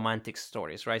and romantic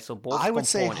stories, right? So both I would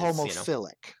say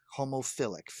homophilic.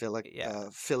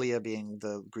 Philia being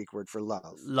the Greek word for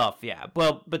love. Love, yeah.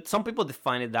 But some people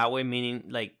define it that way, meaning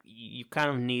like you kind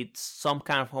of need some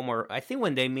kind of I think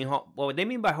when they mean what they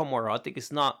mean by homoerotic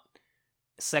is not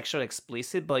sexually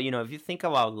explicit, but if you think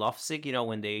about lovesick,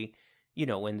 when they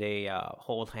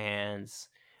hold hands,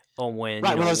 or when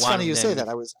Right. Well, it's one funny of you say them.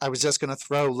 that. I was just going to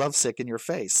throw Lovesick in your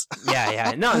face. Yeah,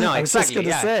 yeah, no, no, I was just exactly, going to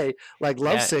yeah, say, like, yeah,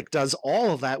 Lovesick does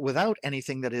all of that without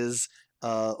anything that is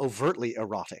overtly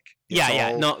erotic. It's yeah, yeah.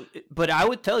 all No, but I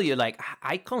would tell you, like,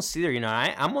 I consider,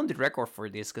 I'm on the record for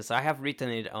this because I have written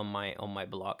it on my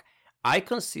blog. I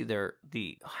consider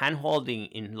the hand holding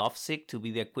in Lovesick to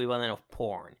be the equivalent of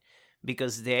porn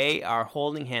because they are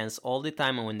holding hands all the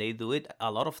time, and when they do it,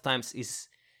 a lot of times is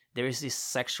there is this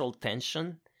sexual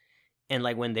tension, and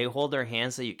like when they hold their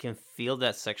hands, that you can feel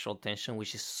that sexual tension,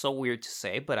 which is so weird to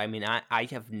say, but I mean, I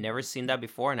have never seen that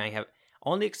before, and I have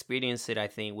only experienced it, I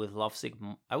think, with Lovesick.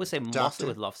 I would say mostly Doctor.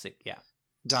 with Lovesick, yeah.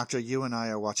 Doctor, you and I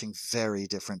are watching very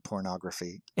different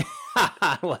pornography.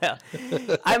 Well,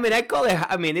 I mean, I call it.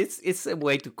 I mean, it's a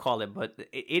way to call it, but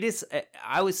it is.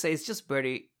 I would say it's just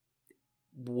very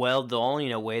well done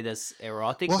in a way that's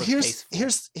erotic Well, but here's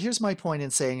tasteful. here's my point in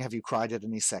saying, have you cried at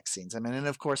any sex scenes? I mean, and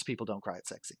of course, people don't cry at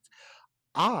sex scenes.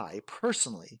 I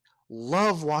personally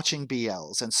love watching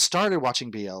BLs and started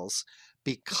watching BLs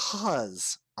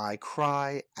because I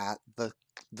cry at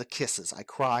the kisses. I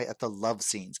cry at the love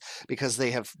scenes because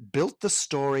they have built the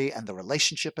story and the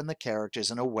relationship and the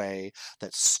characters in a way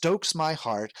that stokes my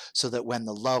heart so that when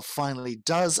the love finally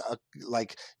does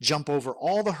like jump over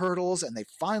all the hurdles and they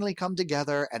finally come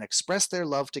together and express their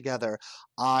love together,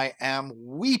 I am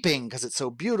weeping because it's so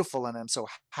beautiful and I'm so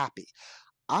happy.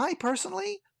 I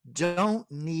personally don't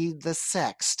need the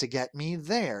sex to get me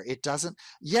there. It doesn't,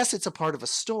 yes, it's a part of a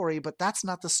story, but that's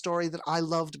not the story that I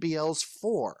loved BLs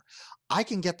for. I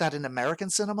can get that in American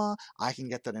cinema. I can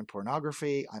get that in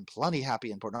pornography. I'm plenty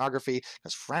happy in pornography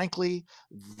because, frankly,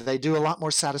 they do a lot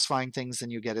more satisfying things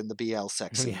than you get in the BL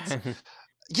sex scenes. Yeah.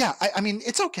 Yeah, I mean,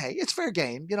 it's okay. It's fair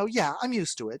game. Yeah, I'm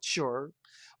used to it, sure.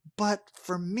 But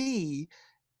for me,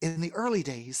 in the early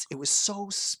days, it was so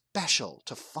special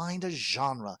to find a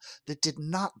genre that did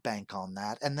not bank on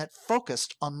that and that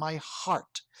focused on my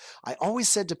heart. I always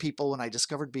said to people when I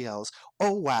discovered BLs,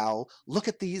 "Oh wow, look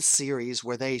at these series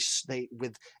where they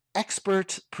with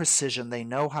expert precision they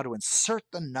know how to insert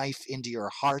the knife into your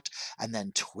heart and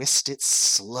then twist it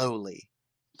slowly."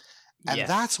 And Yes.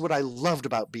 that's what I loved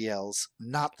about BLs,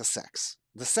 not the sex.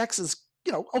 The sex is,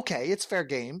 okay, it's fair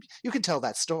game. You can tell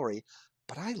that story.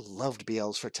 But I loved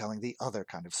BLs for telling the other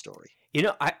kind of story.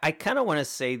 I kind of want to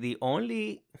say the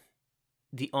only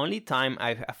time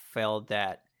I felt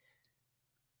that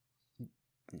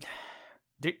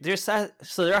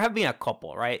so there have been a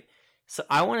couple, right? So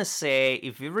I want to say,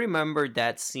 if you remember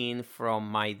that scene from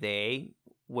My Day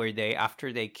where they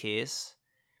after they kiss,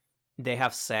 they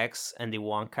have sex and the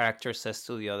one character says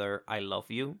to the other, "I love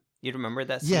you." You remember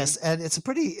that Yes, scene? and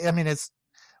it's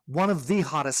one of the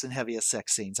hottest and heaviest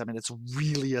sex scenes. I mean, it's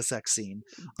really a sex scene,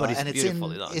 But it's and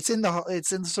beautifully done.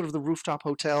 it's in sort of the rooftop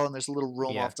hotel, and there's a little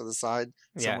room Yeah. off to the side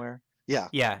Yeah. somewhere. Yeah,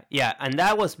 Yeah, yeah, and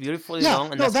that was beautifully yeah.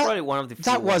 done, and No, that's that probably one of the few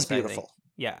that was ones, I think. beautiful.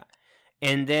 Yeah,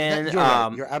 and That then you're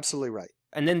right. You're absolutely right.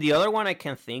 the other one I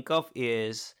can think of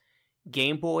is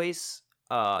Game Boys,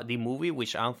 the movie,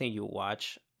 which I don't think you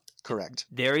watch. Correct.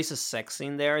 There is a sex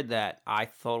scene there that I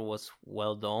thought was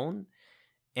well done,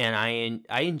 and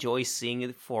I enjoy seeing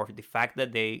it for the fact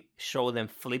that they show them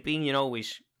flipping,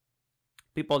 which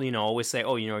people, always say,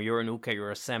 oh, you're an uke,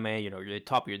 you're a seme, you're the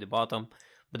top, you're the bottom.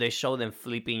 But they show them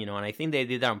flipping, and I think they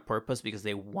did that on purpose because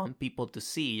they want people to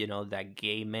see, that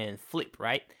gay men flip,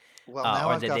 right? Well, now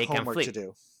Or I've that got they can homework to flip.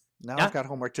 do. Now Yeah, I've got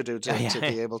homework to do yeah, to yeah,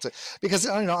 be able to, because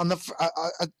on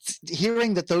the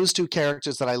hearing that those two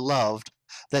characters that I loved,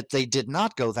 that they did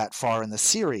not go that far in the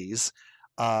series,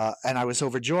 and I was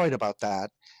overjoyed about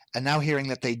that. And now hearing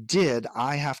that they did,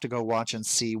 I have to go watch and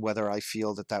see whether I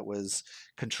feel that that was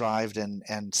contrived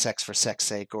and sex for sex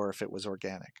sake, or if it was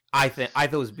organic. I thought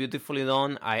it was beautifully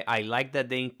done. I like that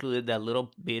they included that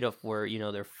little bit of where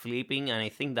they're flipping, and I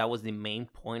think that was the main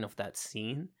point of that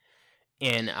scene.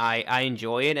 And I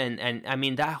enjoy it, and I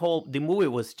mean the movie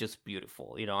was just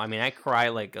beautiful. I mean, I cry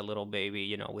like a little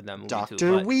baby, with that movie too.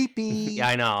 Dr. But Weepy. yeah,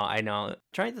 I know.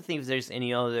 Trying to think if there's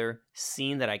any other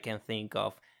scene that I can think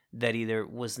of that either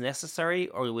was necessary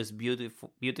or it was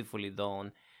beautifully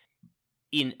done.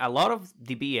 In a lot of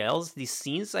the BLs, the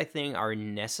scenes I think are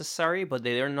necessary, but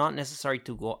they are not necessary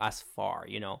to go as far.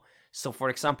 So, for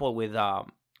example, with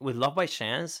Love by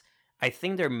Chance, I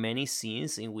think there are many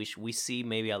scenes in which we see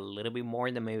maybe a little bit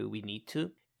more than maybe we need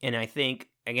to, and I think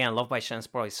again, Love by Chance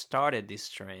probably started this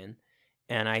trend,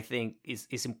 and I think it's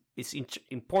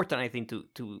important. I think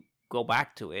to go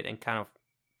back to it and kind of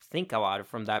think about it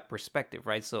from that perspective,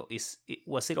 right? So,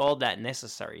 was it all that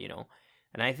necessary?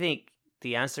 And I think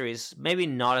the answer is maybe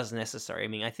not as necessary. I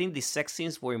mean, I think the sex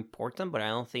scenes were important, but I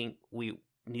don't think we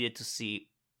needed to see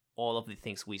all of the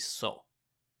things we saw.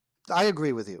 I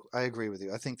agree with you. I agree with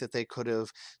you. I think that they could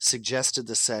have suggested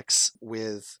the sex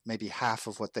with maybe half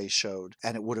of what they showed,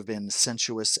 and it would have been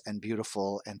sensuous and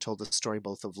beautiful and told the story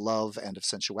both of love and of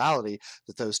sensuality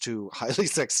that those two highly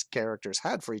sexed characters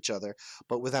had for each other,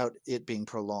 but without it being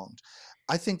prolonged.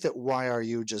 I think that Why Are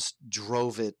You just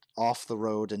drove it off the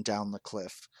road and down the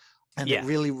cliff. And it Yeah.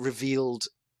 really revealed,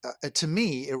 to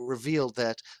me, it revealed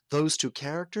that those two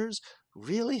characters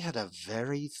really had a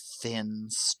very thin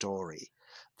story.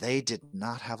 They did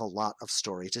not have a lot of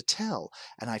story to tell,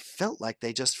 and I felt like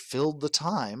they just filled the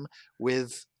time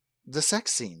with the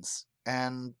sex scenes.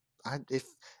 And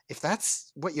if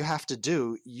that's what you have to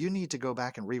do, you need to go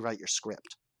back and rewrite your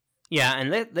script. Yeah, and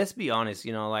let's be honest,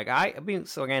 like I've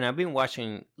been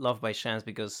watching Love by Chance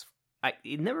because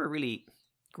it never really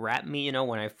grabbed me,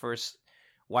 when I first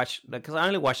watched, because I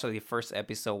only watched like the first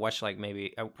episode, watched like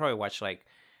maybe I probably watched like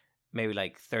maybe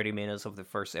like 30 minutes of the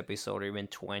first episode or even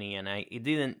 20, and it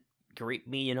didn't grip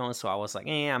me, so I was like,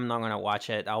 I'm not gonna watch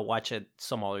it. I'll watch it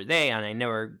some other day, and I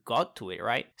never got to it,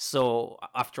 right? So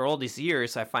after all these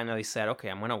years, I finally said, okay,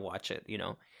 I'm gonna watch it,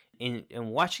 in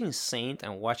watching Saint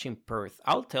and watching Perth,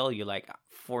 I'll tell you, like,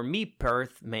 for me,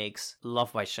 Perth makes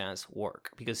Love by Chance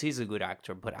work because he's a good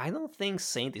actor, but I don't think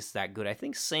Saint is that good. I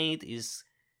think Saint is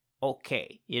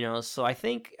okay, so I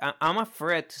think I'm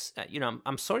afraid to,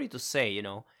 I'm sorry to say,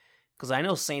 because I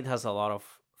know Saint has a lot of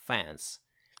fans,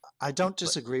 I don't but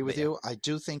disagree with yeah. you. I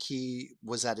do think he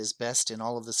was at his best in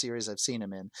all of the series I've seen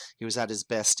him in. He was at his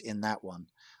best in that one.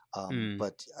 Mm.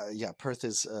 But yeah, Perth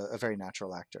is a very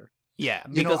natural actor. Yeah,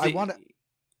 You know, because I want to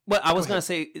well, I go was gonna ahead.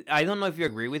 say, I don't know if you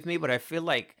agree with me, but I feel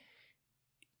like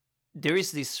there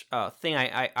is this thing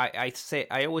I say,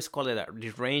 I always call it the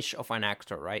range of an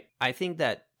actor, right? I think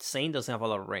that Saint doesn't have a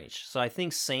lot of range, so I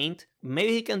think Saint,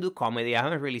 maybe he can do comedy. I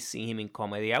haven't really seen him in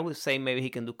comedy. I would say maybe he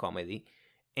can do comedy,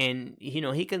 and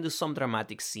he can do some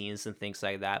dramatic scenes and things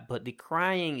like that. But the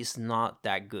crying is not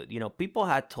that good. People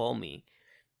had told me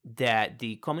that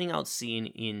the coming out scene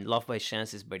in Love by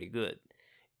Chance is very good,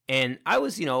 and I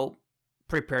was,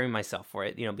 preparing myself for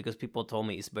it, because people told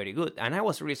me it's very good. And I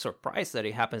was really surprised that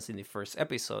it happens in the first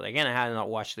episode. Again, I had not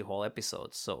watched the whole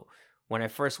episode. So when I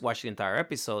first watched the entire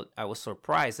episode, I was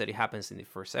surprised that it happens in the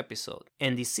first episode.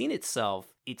 And the scene itself,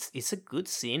 it's a good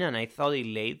scene. And I thought the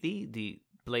lady,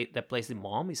 that plays the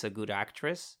mom, is a good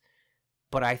actress.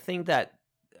 But I think that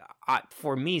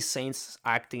for me, Saint's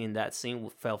acting in that scene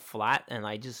fell flat. And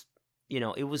I just,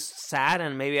 it was sad,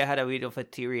 and maybe I had a bit of a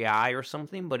teary eye or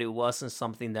something, but it wasn't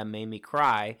something that made me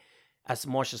cry as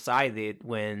much as I did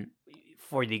when,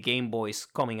 for the Game Boy's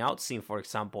coming out scene, for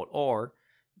example, or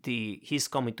the He's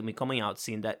Coming to Me coming out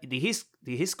scene. That the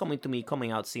He's Coming to Me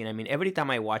coming out scene. I mean, every time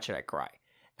I watch it, I cry.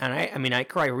 And I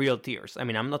cry real tears. I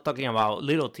mean, I'm not talking about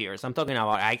little tears. I'm talking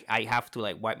about I have to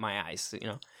like wipe my eyes,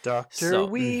 Dr. So,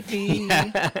 Weepy.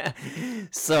 yeah.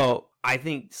 So I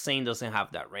think Saint doesn't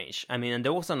have that range. I mean, and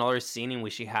there was another scene in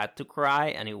which he had to cry,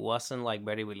 and it wasn't like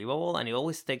very believable. And it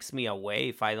always takes me away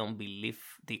if I don't believe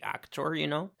the actor.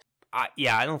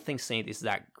 I don't think Saint is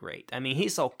that great. I mean,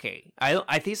 he's okay.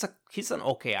 I think he's an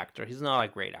okay actor. He's not a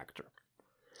great actor.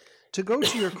 To go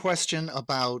to your question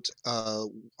about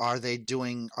are they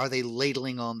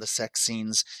ladling on the sex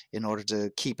scenes in order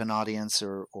to keep an audience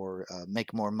or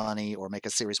make more money or make a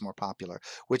series more popular,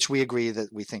 which we agree that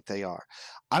we think they are.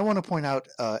 I want to point out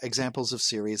examples of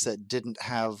series that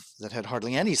had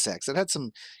hardly any sex, that had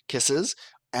some kisses,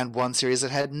 and one series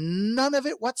that had none of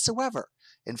it whatsoever.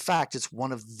 In fact, it's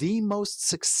one of the most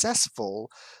successful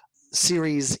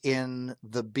series in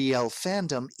the BL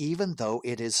fandom, even though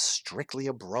it is strictly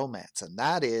a bromance, and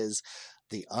that is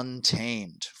The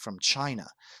Untamed from China.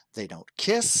 They don't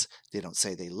kiss, they don't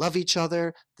say they love each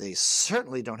other, they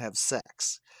certainly don't have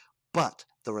sex, but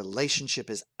the relationship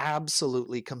is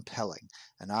absolutely compelling.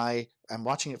 And I am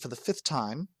watching it for the fifth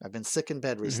time. I've been sick in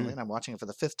bed recently, and I'm watching it for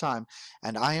the fifth time,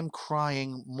 and I am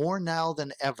crying more now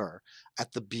than ever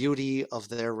at the beauty of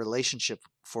their relationship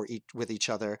with each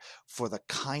other, for the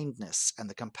kindness and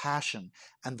the compassion,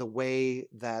 and the way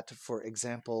that, for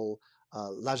example,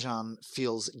 Lajan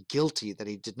feels guilty that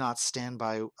he did not stand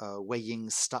by Wei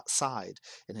Ying's side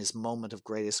in his moment of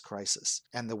greatest crisis,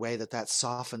 and the way that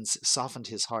softened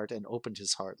his heart and opened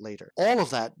his heart later. All of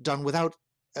that done without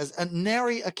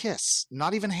nary a kiss,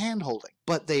 not even hand holding,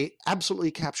 but they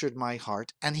absolutely captured my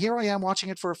heart, and here I am watching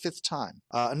it for a fifth time.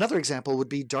 Another example would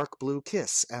be Dark Blue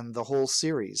Kiss and the whole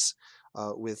series.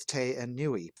 With Tae and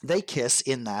Nui. They kiss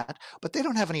in that, but they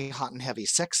don't have any hot and heavy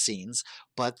sex scenes,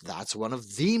 but that's one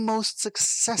of the most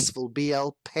successful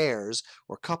BL pairs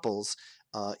or couples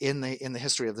in the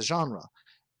history of the genre.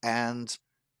 And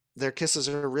their kisses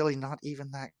are really not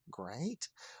even that great,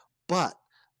 but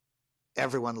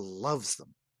everyone loves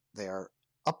them. They are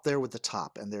up there with the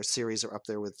top, and their series are up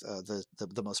there with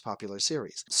the most popular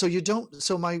series. So you don't.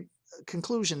 So my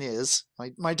conclusion is,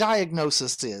 my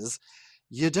diagnosis is,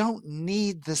 you don't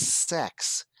need the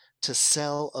sex to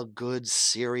sell a good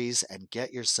series and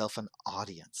get yourself an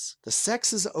audience. The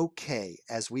sex is okay,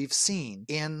 as we've seen,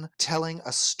 in telling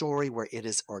a story where it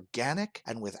is organic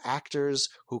and with actors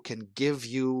who can give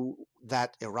you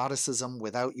that eroticism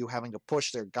without you having to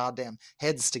push their goddamn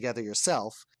heads together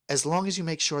yourself, as long as you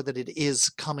make sure that it is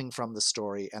coming from the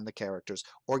story and the characters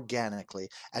organically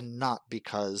and not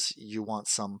because you want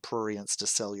some prurience to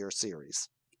sell your series.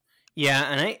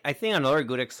 Yeah, and I think another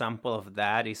good example of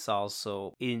that is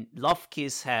also in Love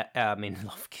Kiss. I mean,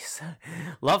 Love Kiss,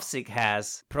 Lovesick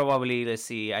has probably, let's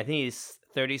see, I think it's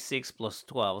 36 plus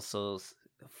 12, so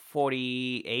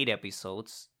 48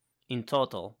 episodes in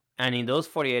total. And in those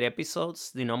 48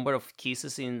 episodes, the number of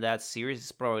kisses in that series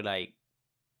is probably like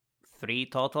 3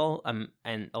 total.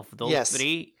 And of those Yes.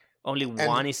 3, only And-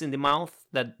 one is in the mouth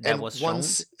that was shown.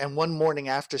 And one morning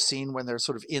after scene when they're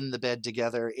sort of in the bed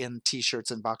together in t-shirts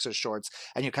and boxer shorts,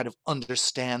 and you kind of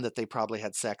understand that they probably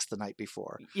had sex the night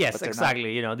before. Yes, but they're exactly. not-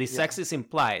 You know, the sex is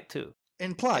implied too.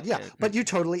 Implied, yeah. But you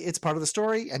totally, it's part of the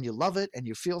story, and you love it, and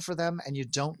you feel for them, and you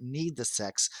don't need the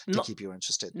sex to keep you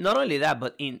interested. Not only that,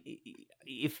 but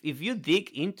if you dig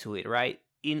into it, right?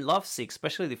 In Lovesick,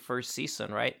 especially the first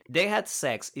season, right? They had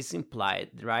sex, it's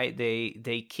implied, right?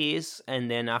 They kiss,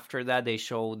 and then after that they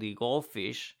show the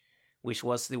goldfish, which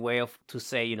was the way of to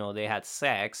say, you know, they had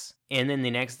sex. And then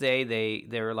the next day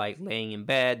they're like laying in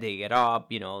bed, they get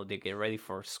up, you know, they get ready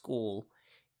for school.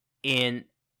 And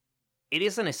it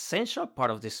is an essential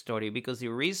part of the story, because the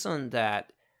reason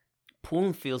that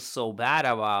Poon feels so bad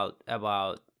about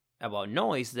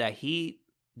Noah is that he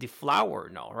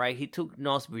deflowered Noah, right? He took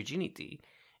Noah's virginity.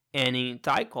 And in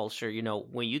Thai culture, you know,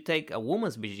 when you take a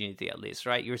woman's virginity, at least,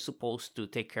 right, you're supposed to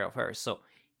take care of her. So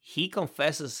he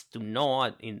confesses to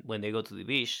Noah when they go to the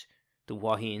beach, to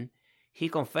Hua Hin, he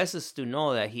confesses to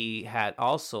Noah that he had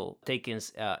also taken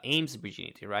Aim's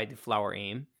virginity, right, the flower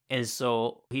Aim. And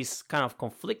so he's kind of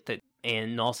conflicted.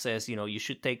 And Noah says, you know, you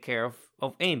should take care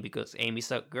of Aim, because Aim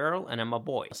is a girl and I'm a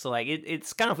boy. So like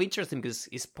it's kind of interesting because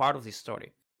it's part of the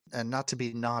story. And not to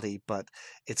be naughty, but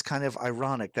it's kind of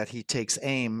ironic that he takes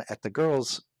aim at the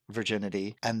girl's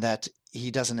virginity and that he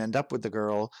doesn't end up with the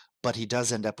girl, but he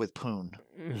does end up with Poon.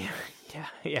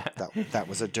 Yeah. That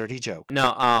was a dirty joke.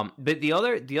 No, but the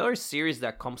other series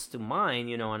that comes to mind,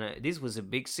 you know, and this was a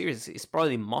big series. It's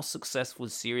probably the most successful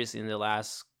series in the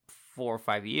last 4 or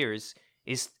 5 years.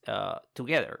 Is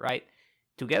Together, right?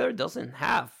 Together doesn't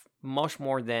have much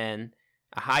more than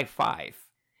a high 5,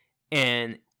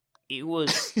 and it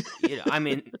was, you know, I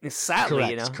mean, sadly,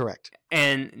 correct, you know, correct.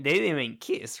 And they didn't even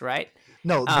kiss, right?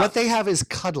 No, what they have is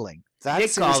cuddling. That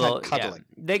series had cuddling.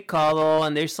 Yeah. They cuddle,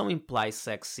 and there's some implied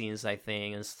sex scenes, I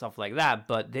think, and stuff like that.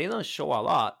 But they don't show a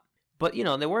lot. But you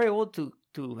know, they were able to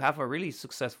have a really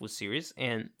successful series.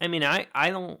 And I mean, I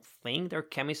don't think their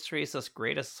chemistry is as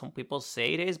great as some people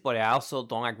say it is, but I also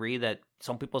don't agree that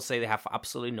some people say they have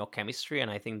absolutely no chemistry, and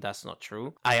I think that's not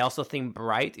true. I also think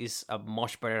Bright is a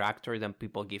much better actor than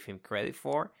people give him credit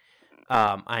for.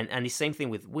 And the same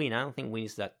thing with Win. I don't think Win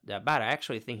is that bad. I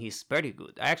actually think he's very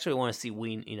good. I actually want to see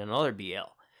Win in another BL.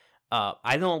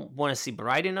 I don't want to see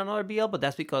Bright in another BL, but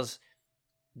that's because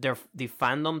the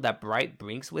fandom that Bright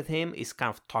brings with him is kind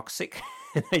of toxic.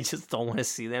 I just don't want to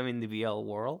see them in the BL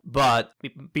world. But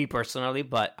me personally,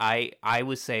 but I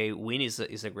would say Win is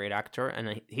a great actor,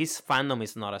 and his fandom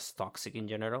is not as toxic in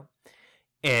general.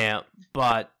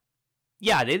 But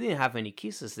yeah, they didn't have any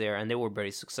kisses there, and they were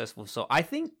very successful. So I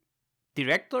think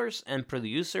directors and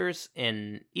producers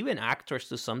and even actors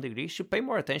to some degree should pay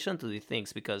more attention to these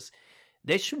things, because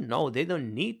they should know they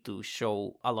don't need to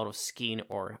show a lot of skin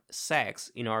or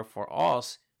sex in order for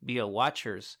us BL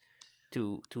watchers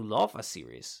to love a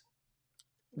series.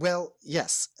 Well,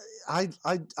 yes, I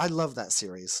love that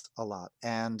series a lot,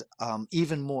 and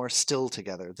even more Still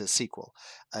Together, the sequel.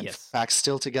 In fact,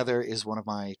 Still Together is one of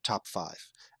my top 5,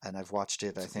 and I've watched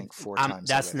it, I think, 4 times.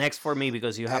 That's already. next for me,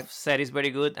 because you have said it's very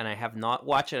good, and I have not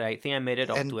watched it. I think I made it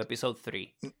up to episode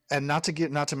 3. And not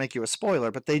to make you a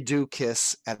spoiler, but they do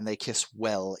kiss, and they kiss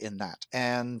well in that.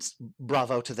 And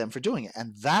bravo to them for doing it.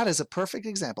 And that is a perfect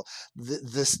example.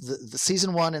 The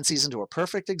season 1 and season 2 are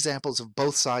perfect examples of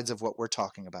both sides of what we're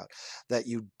talking about. That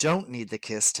you don't need the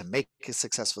kiss to make a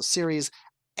successful series,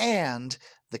 and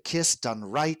the kiss done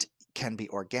right can be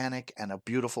organic and a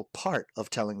beautiful part of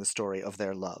telling the story of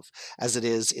their love, as it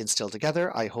is in Still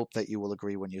Together. I hope that you will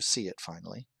agree when you see it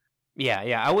finally. Yeah,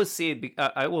 I will see it.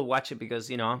 I will watch it because,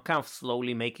 you know, I'm kind of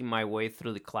slowly making my way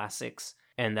through the classics,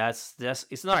 and that's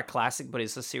it's not a classic, but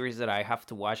it's a series that I have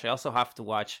to watch. I also have to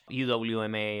watch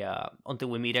UWMA, Until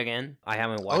We Meet Again. I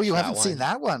haven't Oh, you watched that haven't seen one.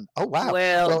 that one? Oh, wow.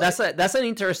 Well, Well, that's an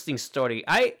interesting story.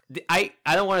 I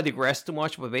don't want to digress too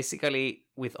much, but basically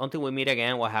with Until We Meet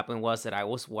Again, what happened was that I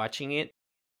was watching it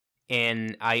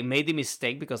and I made the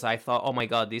mistake because I thought, oh my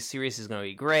god, this series is gonna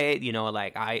be great. You know,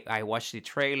 like I watched the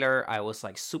trailer, I was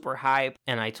like super hyped,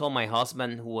 and I told my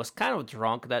husband, who was kind of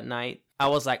drunk that night, I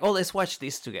was like, oh, let's watch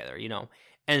this together, you know.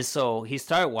 And so he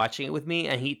started watching it with me,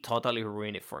 and he totally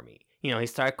ruined it for me. You know, he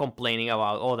started complaining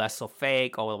about, oh, that's so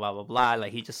fake, oh, blah blah blah.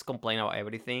 Like he just complained about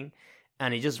everything,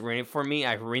 and it just ruined it for me.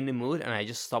 I ruined the mood, and I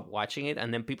just stopped watching it.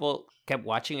 And then people kept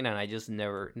watching it, and I just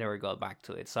never got back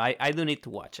to it. So I do need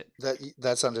to watch it.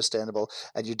 that's understandable.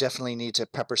 And you definitely need to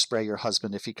pepper spray your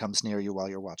husband if he comes near you while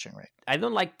you're watching, right? I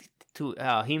don't like to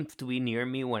him to be near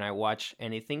me when I watch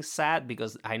anything sad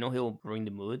because I know he'll ruin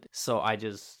the mood. So I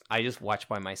just watch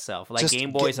by myself. Like Just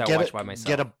Game Boys, I watch by myself.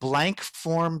 get a blank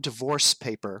form divorce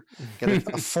paper, get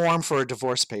a form for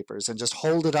divorce papers, and just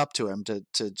hold it up to him to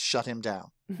shut him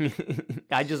down.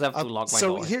 I just have to lock my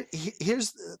door.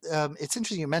 Here's it's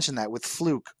interesting you mentioned that with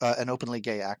Fluke, an openly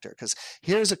gay actor, because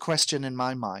here's a question in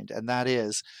my mind, and that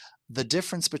is the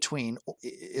difference between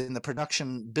in the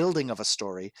production building of a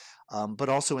story, but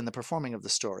also in the performing of the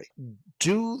story.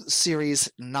 Do series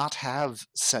not have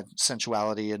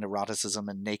sensuality and eroticism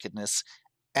and nakedness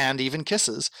and even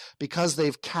kisses because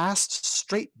they've cast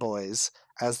straight boys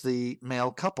as the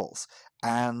male couples?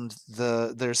 And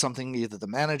there's something either the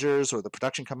managers or the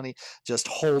production company just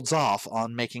holds off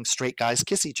on making straight guys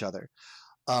kiss each other.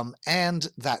 And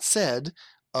that said,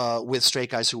 with straight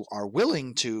guys who are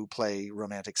willing to play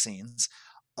romantic scenes,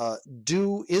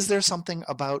 is there something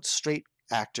about straight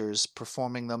actors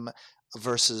performing them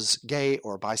versus gay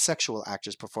or bisexual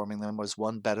actors performing them? Was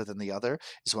one better than the other?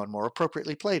 Is one more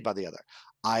appropriately played by the other?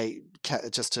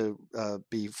 Just to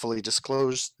be fully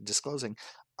disclosing,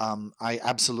 I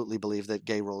absolutely believe that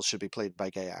gay roles should be played by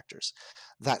gay actors.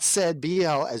 That said,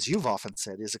 BL, as you've often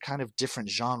said, is a kind of different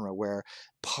genre where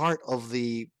part of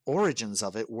the origins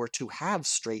of it were to have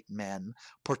straight men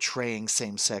portraying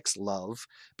same-sex love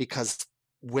because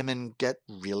women get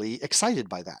really excited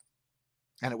by that.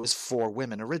 And it was for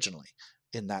women originally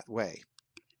in that way.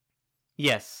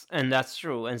 Yes, and that's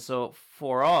true. And so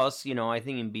for us, you know, I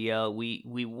think in BL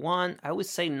we want, I would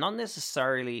say not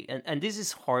necessarily, and this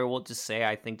is horrible to say,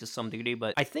 I think to some degree,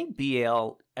 but I think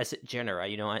BL as a genre,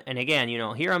 you know, and again, you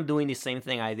know, here I'm doing the same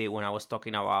thing I did when I was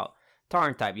talking about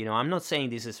Tarn type. You know, I'm not saying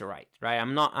this is right?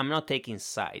 I'm not taking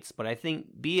sides, but I think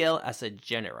BL as a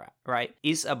genre, right,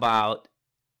 is about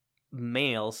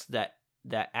males that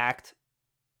act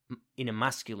in a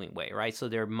masculine way, right? So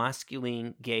they're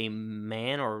masculine gay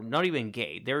men, or not even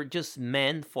gay. They're just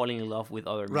men falling in love with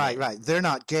other men. Right. They're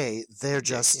not gay. They're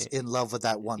just in love with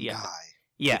that one guy.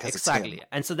 Yeah, exactly.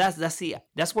 And so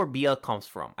that's where BL comes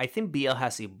from. I think BL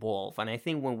has evolved, and I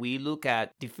think when we look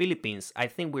at the Philippines, I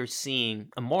think we're seeing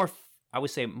a more, I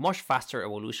would say, much faster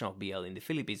evolution of BL in the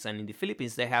Philippines. And in the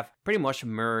Philippines, they have pretty much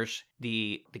merged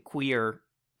the queer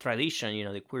tradition, you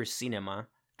know, the queer cinema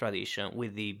tradition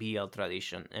with the BL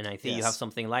tradition. And I think you have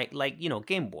something like you know,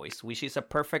 Game Boys, which is a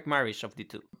perfect marriage of the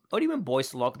two. Or even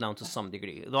Boys Lockdown to some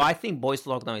degree. Though I think Boys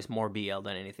Lockdown is more BL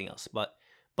than anything else. But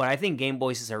I think Game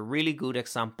Boys is a really good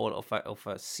example of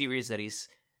a series that is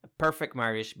a perfect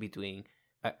marriage between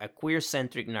a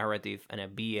queer-centric narrative and a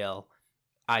BL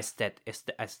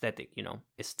aesthetic, you know,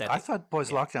 aesthetic. I thought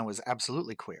Boys Lockdown was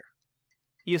absolutely queer.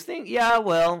 You think? Yeah,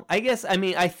 well, I guess, I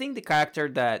mean, I think the character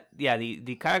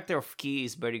the character of Key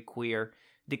is very queer.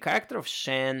 The character of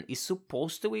Shen is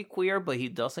supposed to be queer, but he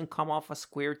doesn't come off as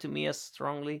queer to me as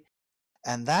strongly.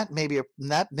 And that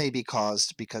may be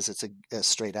caused because it's a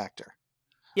straight actor.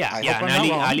 Yeah,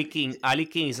 and Ali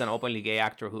King is an openly gay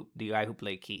actor, the guy who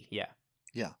played Key.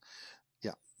 Yeah.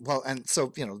 Well, and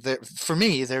so, you know, for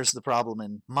me, there's the problem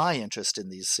in my interest in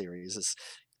these series is,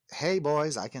 hey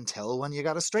boys, I can tell when you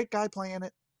got a straight guy playing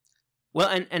it. Well,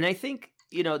 and I think,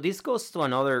 you know, this goes to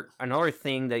another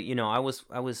thing that, you know, I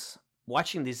was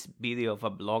watching this video of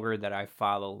a blogger that I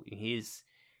follow. He's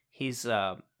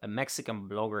a Mexican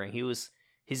blogger, and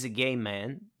he's a gay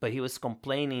man, but he was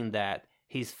complaining that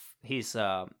his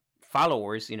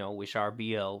followers, you know, which are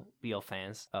BL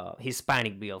fans,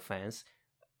 Hispanic BL fans,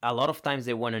 a lot of times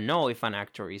they want to know if an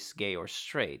actor is gay or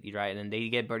straight, right? And they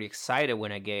get very excited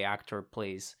when a gay actor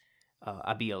plays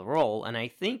a BL role. And I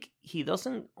think he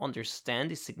doesn't understand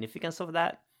the significance of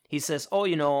that. He says, oh,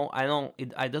 you know,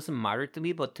 it doesn't matter to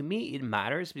me, but to me it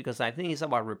matters because I think it's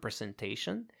about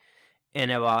representation and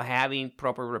about having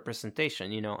proper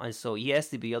representation, you know. And so, yes,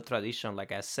 the BL tradition,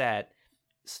 like I said,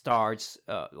 starts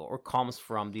or comes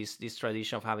from this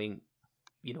tradition of having,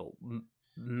 you know,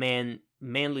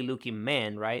 manly looking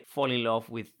men, right, fall in love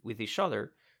with each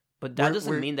other. But that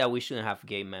doesn't mean that we shouldn't have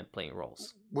gay men playing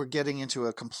roles. We're getting into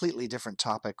a completely different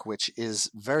topic, which is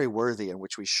very worthy and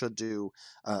which we should do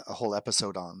a whole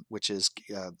episode on, which is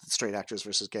straight actors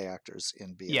versus gay actors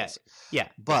in BLs. Yeah.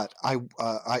 But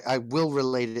I will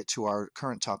relate it to our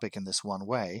current topic in this one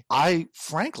way. I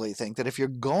frankly think that if you're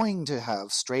going to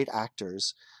have straight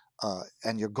actors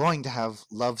and you're going to have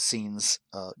love scenes,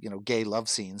 gay love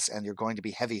scenes, and you're going to be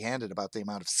heavy-handed about the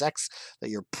amount of sex that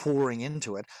you're pouring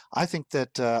into it, I think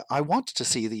that I want to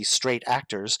see these straight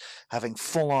actors having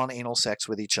full-on anal sex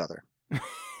with each other.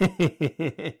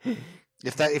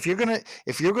 If you're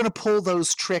gonna pull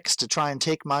those tricks to try and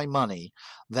take my money,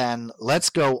 then let's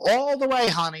go all the way,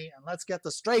 honey, and let's get the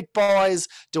straight boys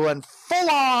doing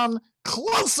full-on,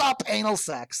 close-up anal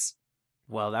sex.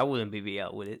 Well, that wouldn't be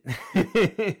BL, would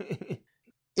it?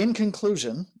 In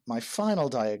conclusion, my final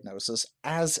diagnosis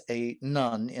as a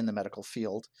nun in the medical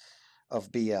field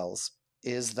of BLs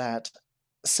is that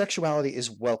sexuality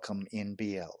is welcome in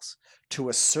BLs to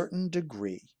a certain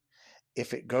degree.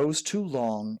 If it goes too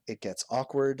long, it gets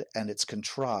awkward and it's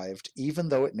contrived, even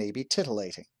though it may be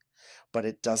titillating. But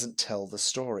it doesn't tell the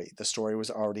story. The story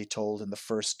was already told in the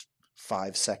first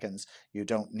 5 seconds. You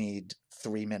don't need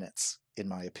 3 minutes, in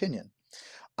my opinion.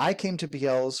 I came to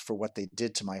BLs for what they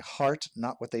did to my heart,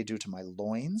 not what they do to my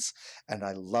loins, and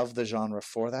I love the genre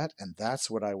for that, and that's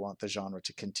what I want the genre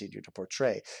to continue to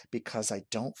portray, because I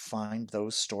don't find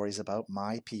those stories about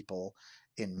my people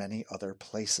in many other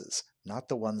places, not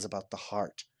the ones about the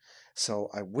heart. So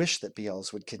I wish that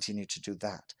BLs would continue to do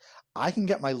that. I can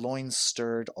get my loins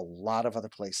stirred a lot of other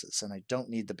places, and I don't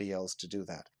need the BLs to do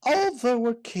that. Although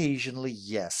occasionally,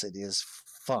 yes, it is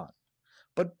fun.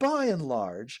 But by and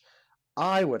large,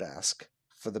 I would ask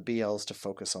for the BLs to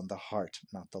focus on the heart,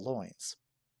 not the loins.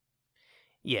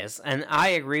 Yes, and I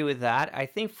agree with that. I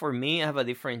think for me, I have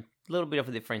a little bit of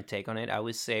a different take on it. I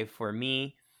would say for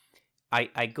me,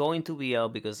 I go into BL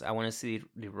because I want to see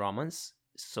the romance.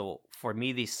 So for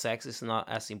me, the sex is not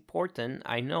as important.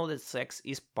 I know that sex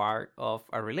is part of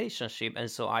a relationship,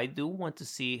 and so I do want to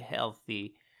see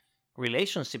healthy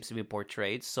relationships be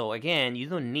portrayed. So again, you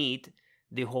don't need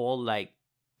the whole like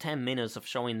 10 minutes of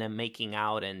showing them making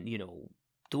out and,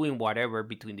 doing whatever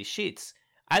between the sheets.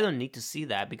 I don't need to see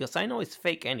that because I know it's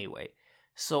fake anyway.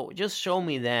 So just show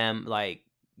me them like,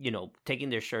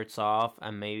 taking their shirts off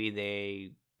and maybe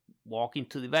they walk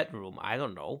into the bedroom. I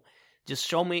don't know. Just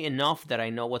show me enough that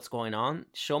I know what's going on.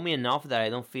 Show me enough that I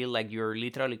don't feel like you're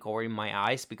literally covering my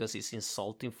eyes because it's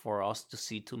insulting for us to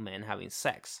see two men having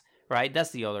sex, right?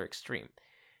 That's the other extreme.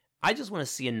 I just want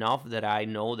to see enough that I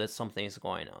know that something is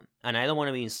going on. And I don't want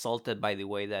to be insulted by the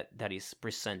way that is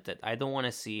presented. I don't want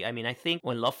to see... I mean, I think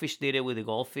when Lovefish did it with the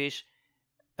goldfish,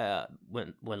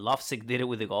 when Lovesick did it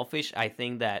with the goldfish, I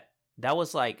think that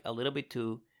was like a little bit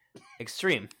too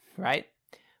extreme, right?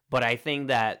 But I think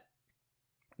that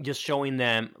just showing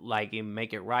them like in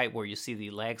Make It Right, where you see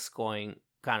the legs going,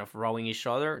 kind of rowing each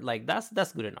other, like that's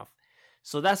good enough.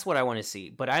 So that's what I want to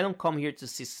see. But I don't come here to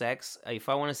see sex. If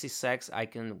I want to see sex, I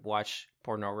can watch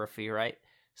pornography, right?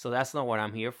 So that's not what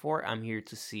I'm here for. I'm here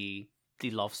to see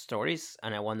the love stories,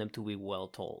 and I want them to be well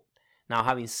told. Now,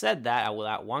 having said that, I will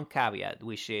add one caveat,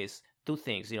 which is two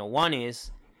things. One is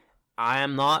I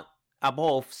am not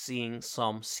above seeing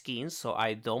some skin, so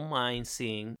I don't mind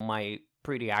seeing my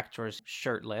pretty actors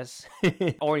shirtless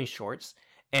or in shorts.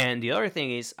 And the other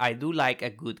thing is, I do like a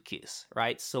good kiss,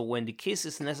 right? So when the kiss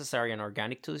is necessary and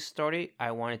organic to the story,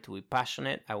 I want it to be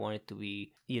passionate. I want it to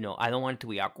be, I don't want it to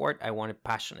be awkward. I want it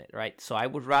passionate, right? So I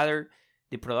would rather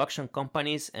the production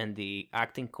companies and the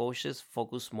acting coaches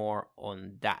focus more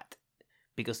on that,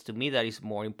 because to me, that is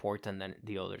more important than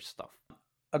the other stuff.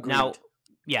 Agreed.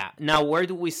 Now, where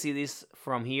do we see this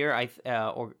from here?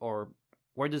 Or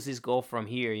where does this go from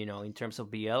here, in terms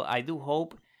of BL? I do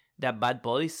hope that Bad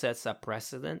Buddy sets a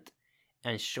precedent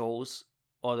and shows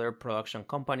other production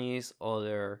companies,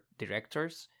 other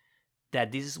directors,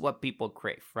 that this is what people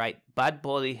crave, right? Bad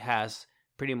Buddy has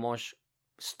pretty much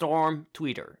stormed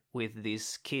Twitter with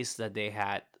this kiss that they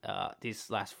had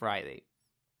this last Friday,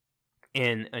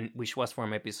 and which was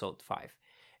from episode 5.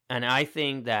 And I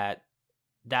think that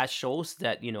shows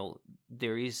that,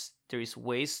 there is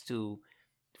ways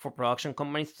for production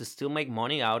companies to still make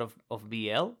money out of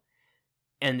BL.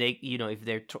 And they, if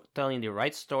they're telling the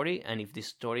right story, and if the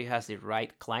story has the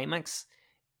right climax,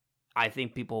 I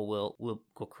think people will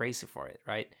go crazy for it,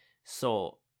 right?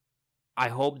 So I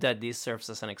hope that this serves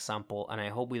as an example, and I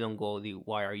hope we don't go the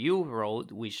Why Are You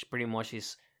road, which pretty much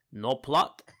is no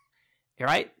plot,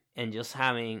 right? And just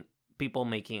having people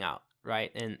making out,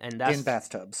 right? And that's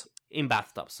in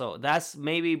bathtubs. So that's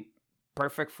maybe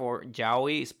perfect for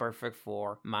yaoi, it's perfect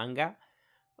for manga,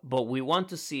 but we want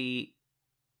to see,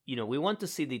 we want to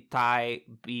see the Thai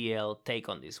BL take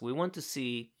on this. We want to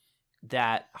see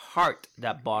that heart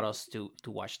that brought us to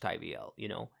watch Thai BL,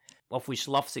 of which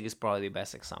Lovesick is probably the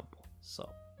best example. So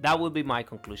that would be my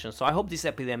conclusion. So I hope this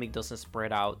epidemic doesn't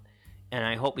spread out, and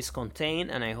I hope it's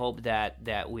contained, and I hope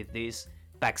that with this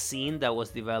vaccine that was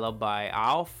developed by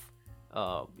ALF,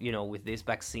 with this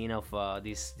vaccine of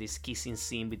this kissing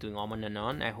scene between Oman and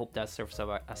Anon, I hope that serves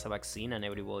as a vaccine and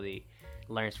everybody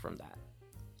learns from that.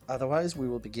 Otherwise, we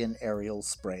will begin aerial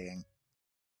spraying.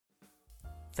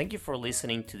 Thank you for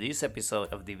listening to this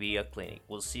episode of the BL Clinic.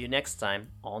 We'll see you next time.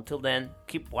 Until then,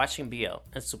 keep watching BL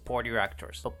and support your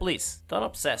actors. But please, don't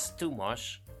obsess too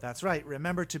much. That's right.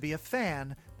 Remember to be a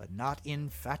fan, but not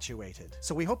infatuated.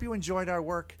 So we hope you enjoyed our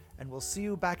work, and we'll see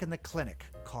you back in the clinic.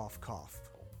 Cough, cough.